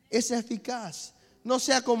 Es eficaz. No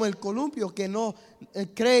sea como el columpio que no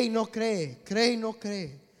cree y no cree, cree y no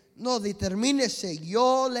cree. No, determínese.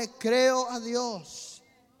 Yo le creo a Dios.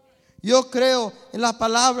 Yo creo en la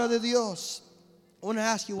palabra de Dios. I want to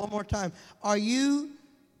ask you one more time. Are you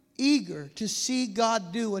eager to see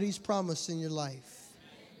God do what he's promised in your life?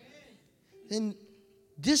 Then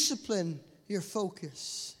discipline your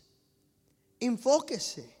focus.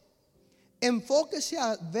 Enfóquese. Enfóquese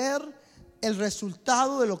a ver el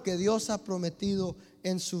resultado de lo que Dios ha prometido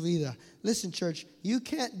en su vida. Listen, church, you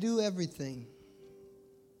can't do everything.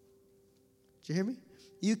 Did you hear me?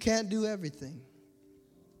 You can't do everything.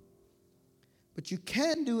 But you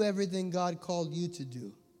can do everything God called you to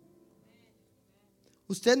do.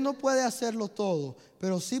 Usted no puede hacerlo todo,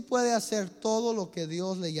 pero sí puede hacer todo lo que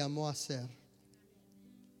Dios le llamó a hacer.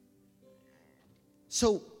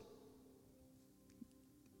 So,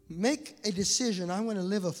 make a decision. I'm going to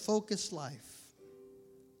live a focused life.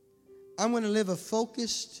 I'm going to live a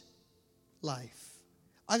focused life.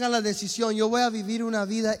 Haga la decisión. Yo voy a vivir una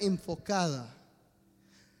vida enfocada.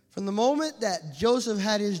 From the moment that Joseph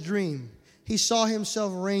had his dream, he saw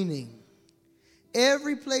himself reigning.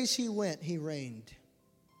 Every place he went, he reigned.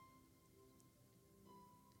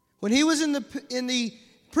 When he was in the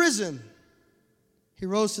prison, he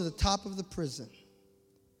rose to the top of the prison.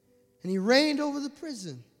 And he reigned over the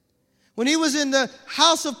prison. When he was in the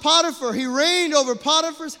house of Potiphar, he reigned over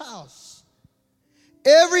Potiphar's house.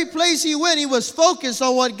 Every place he went, he was focused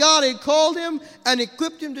on what God had called him and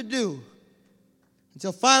equipped him to do.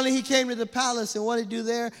 Until finally he came to the palace, and what did he do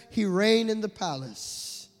there? He reigned in the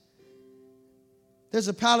palace. There's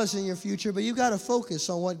a palace in your future, but you got to focus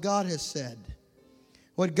on what God has said,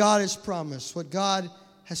 what God has promised, what God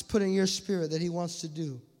has put in your spirit that he wants to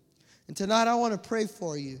do. And tonight I want to pray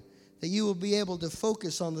for you that you will be able to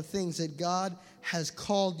focus on the things that God has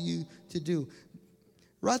called you to do.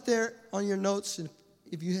 Right there on your notes, and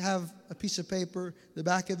if you have a piece of paper, the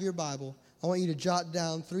back of your Bible, I want you to jot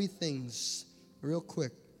down 3 things real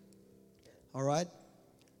quick. All right?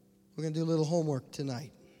 We're going to do a little homework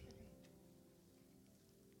tonight.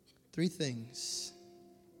 3 things.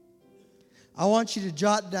 I want you to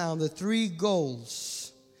jot down the 3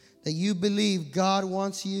 goals that you believe God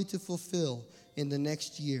wants you to fulfill in the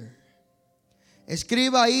next year.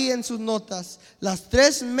 Escriba ahí en sus notas las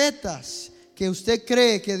 3 metas que usted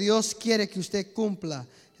cree que Dios quiere que usted cumpla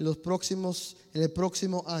en el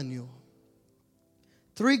próximo año.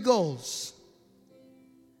 3 goals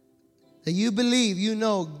that you believe, you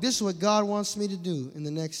know, this is what God wants me to do in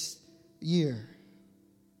the next year.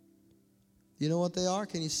 You know what they are?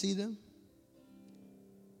 Can you see them?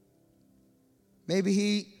 Maybe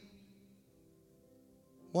he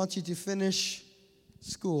wants you to finish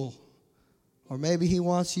school. Or maybe he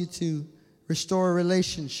wants you to restore a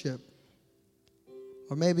relationship.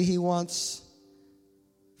 Or maybe he wants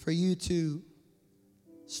for you to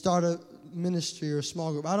start a ministry or a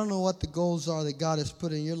small group. I don't know what the goals are that God has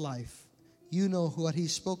put in your life. You know what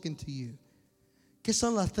he's spoken to you. ¿Qué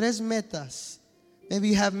son las 3 metas? Maybe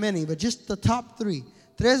you have many, but just the top 3.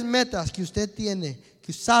 3 metas que usted tiene,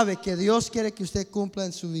 que sabe que Dios quiere que usted cumpla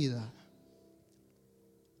en su vida.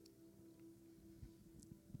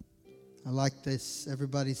 I like this.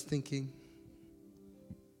 Everybody's thinking.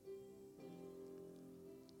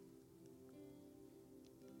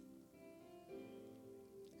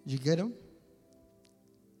 Did you get them?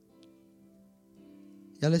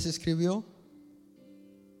 ¿Ya les escribió?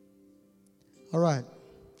 All right.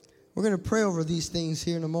 We're going to pray over these things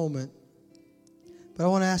here in a moment. But I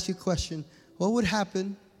want to ask you a question. What would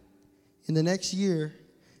happen in the next year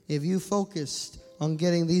if you focused on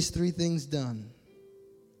getting these 3 things done?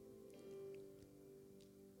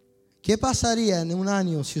 ¿Qué pasaría en un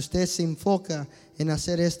año si usted se enfoca en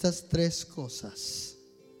hacer estas 3 cosas?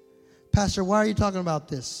 Pastor, why are you talking about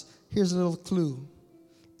this? Here's a little clue.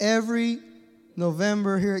 Every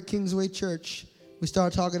November here at Kingsway Church, we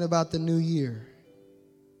start talking about the new year.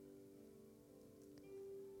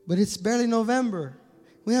 But it's barely November.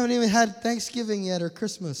 We haven't even had Thanksgiving yet or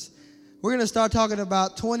Christmas. We're going to start talking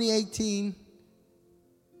about 2018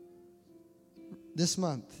 this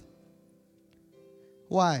month.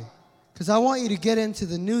 Why? Because I want you to get into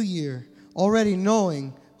the new year already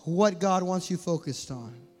knowing what God wants you focused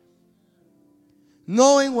on.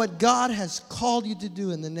 Knowing what God has called you to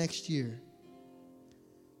do in the next year.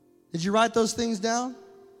 Did you write those things down?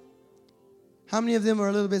 How many of them are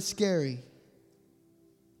a little bit scary?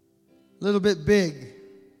 A little bit big?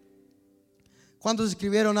 ¿Cuántos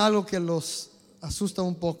escribieron algo que los asusta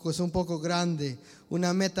un poco? Es un poco grande.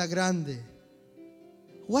 Una meta grande.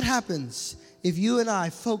 What happens if you and I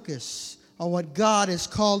focus on what God has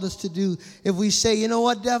called us to do? If we say, you know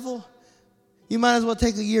what, devil? You might as well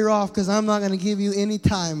take a year off because I'm not going to give you any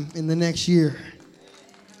time in the next year.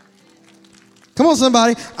 Come on,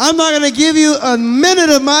 somebody. I'm not going to give you a minute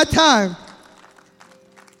of my time.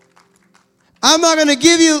 I'm not going to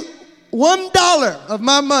give you $1 of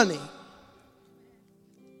my money.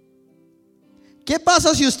 ¿Qué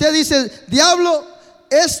pasa si usted dice, diablo,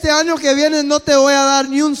 este año que viene no te voy a dar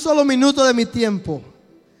ni un solo minuto de mi tiempo?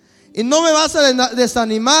 Y no me vas a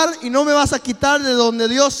desanimar y no me vas a quitar de donde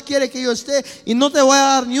Dios quiere que yo esté y no te voy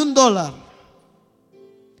a dar ni $1.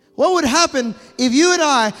 What would happen if you and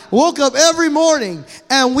I woke up every morning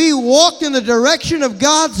and we walked in the direction of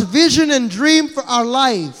God's vision and dream for our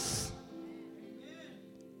life?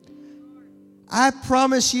 I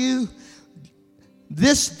promise you,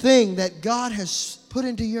 this thing that God has put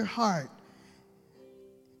into your heart,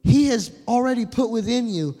 He has already put within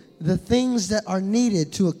you the things that are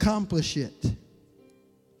needed to accomplish it.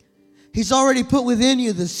 He's already put within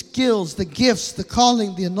you the skills, the gifts, the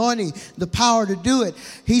calling, the anointing, the power to do it.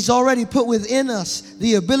 He's already put within us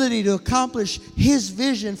the ability to accomplish His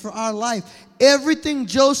vision for our life. Everything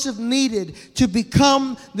Joseph needed to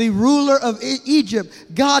become the ruler of Egypt,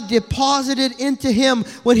 God deposited into him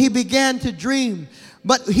when he began to dream.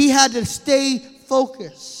 But he had to stay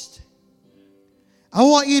focused. I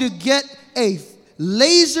want you to get a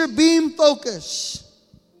laser beam focus.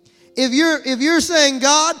 if you're saying,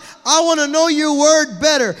 God, I want to know your word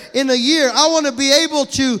better in a year. I want to be able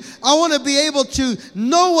to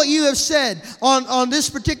know what you have said on this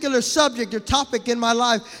particular subject or topic in my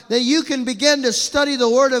life, that you can begin to study the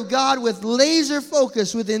word of God with laser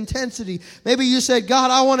focus, with intensity. Maybe you said,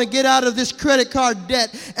 God, I want to get out of this credit card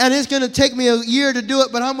debt, and it's going to take me a year to do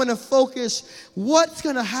it, but I'm going to focus. What's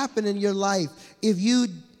going to happen in your life if you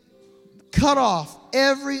cut off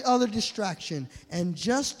every other distraction and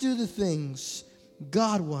just do the things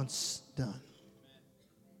God wants done?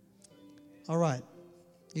 All right.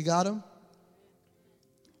 You got them?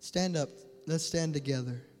 Stand up. Let's stand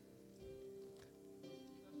together.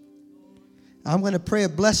 I'm going to pray a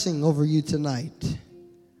blessing over you tonight.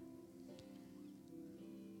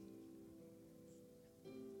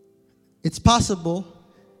 It's possible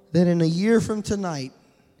that in a year from tonight,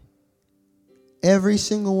 every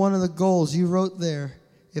single one of the goals you wrote there,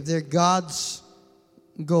 if they're God's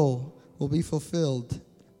goal, will be fulfilled.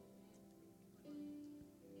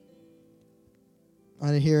 I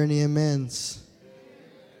didn't hear any amens.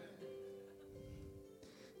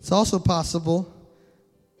 It's also possible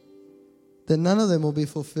that none of them will be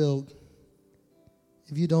fulfilled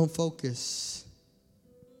if you don't focus.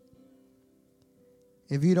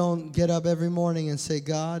 If you don't get up every morning and say,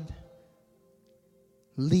 God,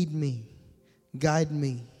 lead me, guide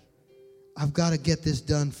me. I've got to get this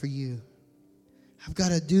done for you. I've got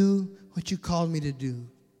to do what you called me to do.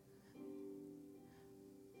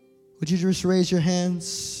 Would you just raise your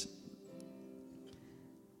hands?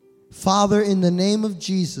 Father, in the name of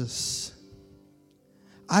Jesus,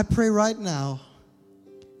 I pray right now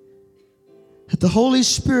that the Holy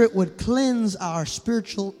Spirit would cleanse our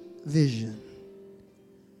spiritual vision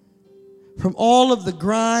from all of the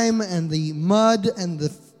grime and the mud and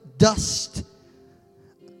the dust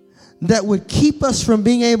that would keep us from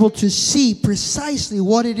being able to see precisely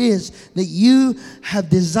what it is that you have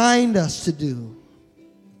designed us to do.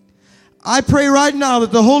 I pray right now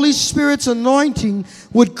that the Holy Spirit's anointing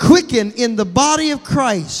would quicken in the body of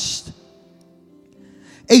Christ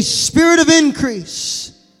a spirit of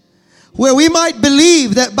increase, where we might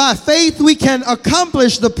believe that by faith we can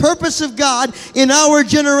accomplish the purpose of God in our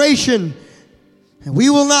generation. And we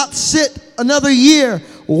will not sit another year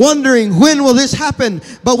wondering, when will this happen?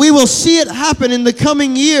 But we will see it happen in the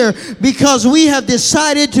coming year, because we have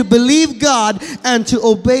decided to believe God and to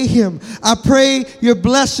obey Him. I pray your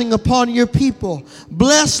blessing upon your people.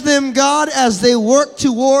 Bless them, God, as they work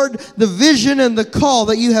toward the vision and the call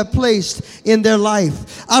that you have placed in their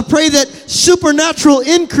life. I pray that supernatural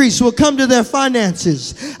increase will come to their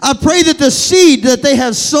finances. I pray that the seed that they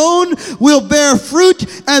have sown will bear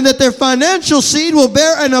fruit, and that their financial seed will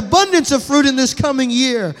bear an abundance of fruit in this coming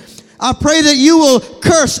year. I pray that you will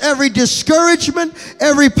curse every discouragement,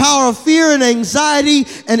 every power of fear and anxiety,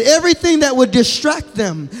 and everything that would distract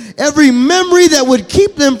them, every memory that would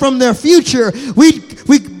keep them from their future. We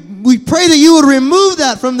pray that you would remove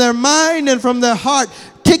that from their mind and from their heart.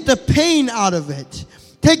 Take the pain out of it.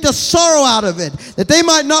 Take the sorrow out of it, that they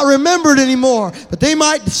might not remember it anymore, but they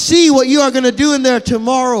might see what you are going to do in their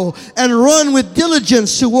tomorrow and run with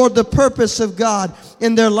diligence toward the purpose of God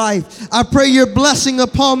in their life. I pray your blessing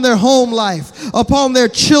upon their home life, upon their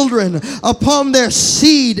children, upon their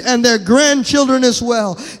seed and their grandchildren as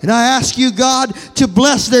well. And I ask you, God, to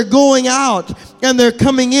bless their going out and their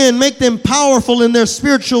coming in. Make them powerful in their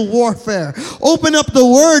spiritual warfare. Open up the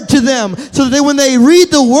Word to them so that when they read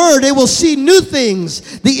the Word, they will see new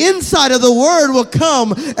things. The inside of the Word will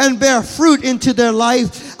come and bear fruit into their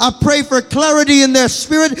life. I pray for clarity in their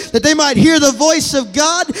spirit, that they might hear the voice of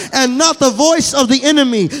God and not the voice of the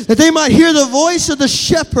enemy. That they might hear the voice of the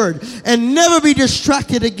shepherd and never be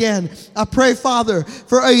distracted again. I pray, Father,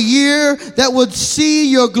 for a year that would see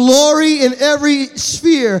your glory in every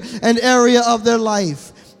sphere and area of their life.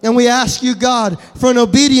 And we ask you, God, for an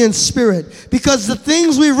obedient spirit, because the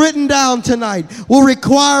things we've written down tonight will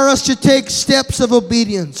require us to take steps of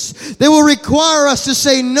obedience. They will require us to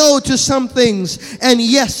say no to some things and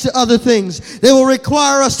yes to other things. They will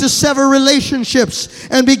require us to sever relationships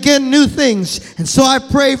and begin new things. And so I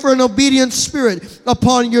pray for an obedient spirit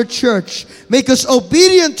upon your church. Make us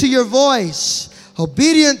obedient to your voice,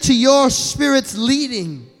 obedient to your Spirit's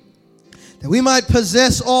leading, that we might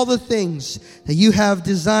possess all the things that you have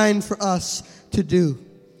designed for us to do.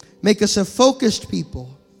 Make us a focused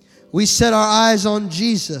people. We set our eyes on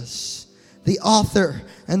Jesus, the author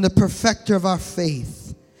and the perfecter of our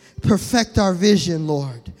faith. Perfect our vision,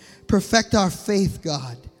 Lord. Perfect our faith,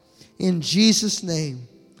 God. In Jesus' name,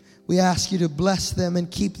 we ask you to bless them and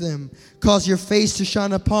keep them. Cause your face to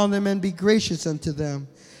shine upon them and be gracious unto them.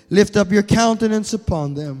 Lift up your countenance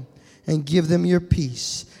upon them and give them your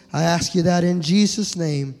peace. I ask you that in Jesus'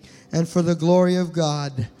 name and for the glory of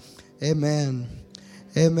God. Amen.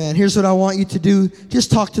 Amen. Here's what I want you to do.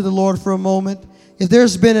 Just talk to the Lord for a moment. If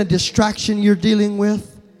there's been a distraction you're dealing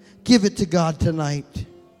with, give it to God tonight.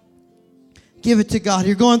 Give it to God.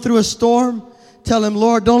 You're going through a storm. Tell Him,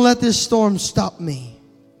 Lord, don't let this storm stop me.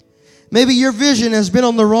 Maybe your vision has been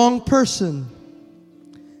on the wrong person,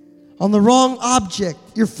 on the wrong object.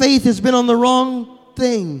 Your faith has been on the wrong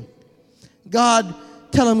thing. God,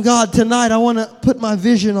 tell Him, God, tonight I want to put my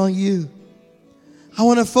vision on you. I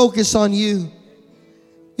want to focus on you.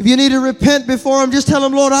 If you need to repent before Him, just tell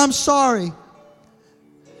Him, Lord, I'm sorry.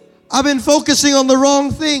 I've been focusing on the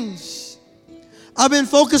wrong things. I've been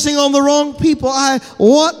focusing on the wrong people. I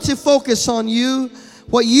want to focus on you,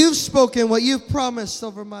 what you've spoken, what you've promised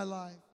over my life.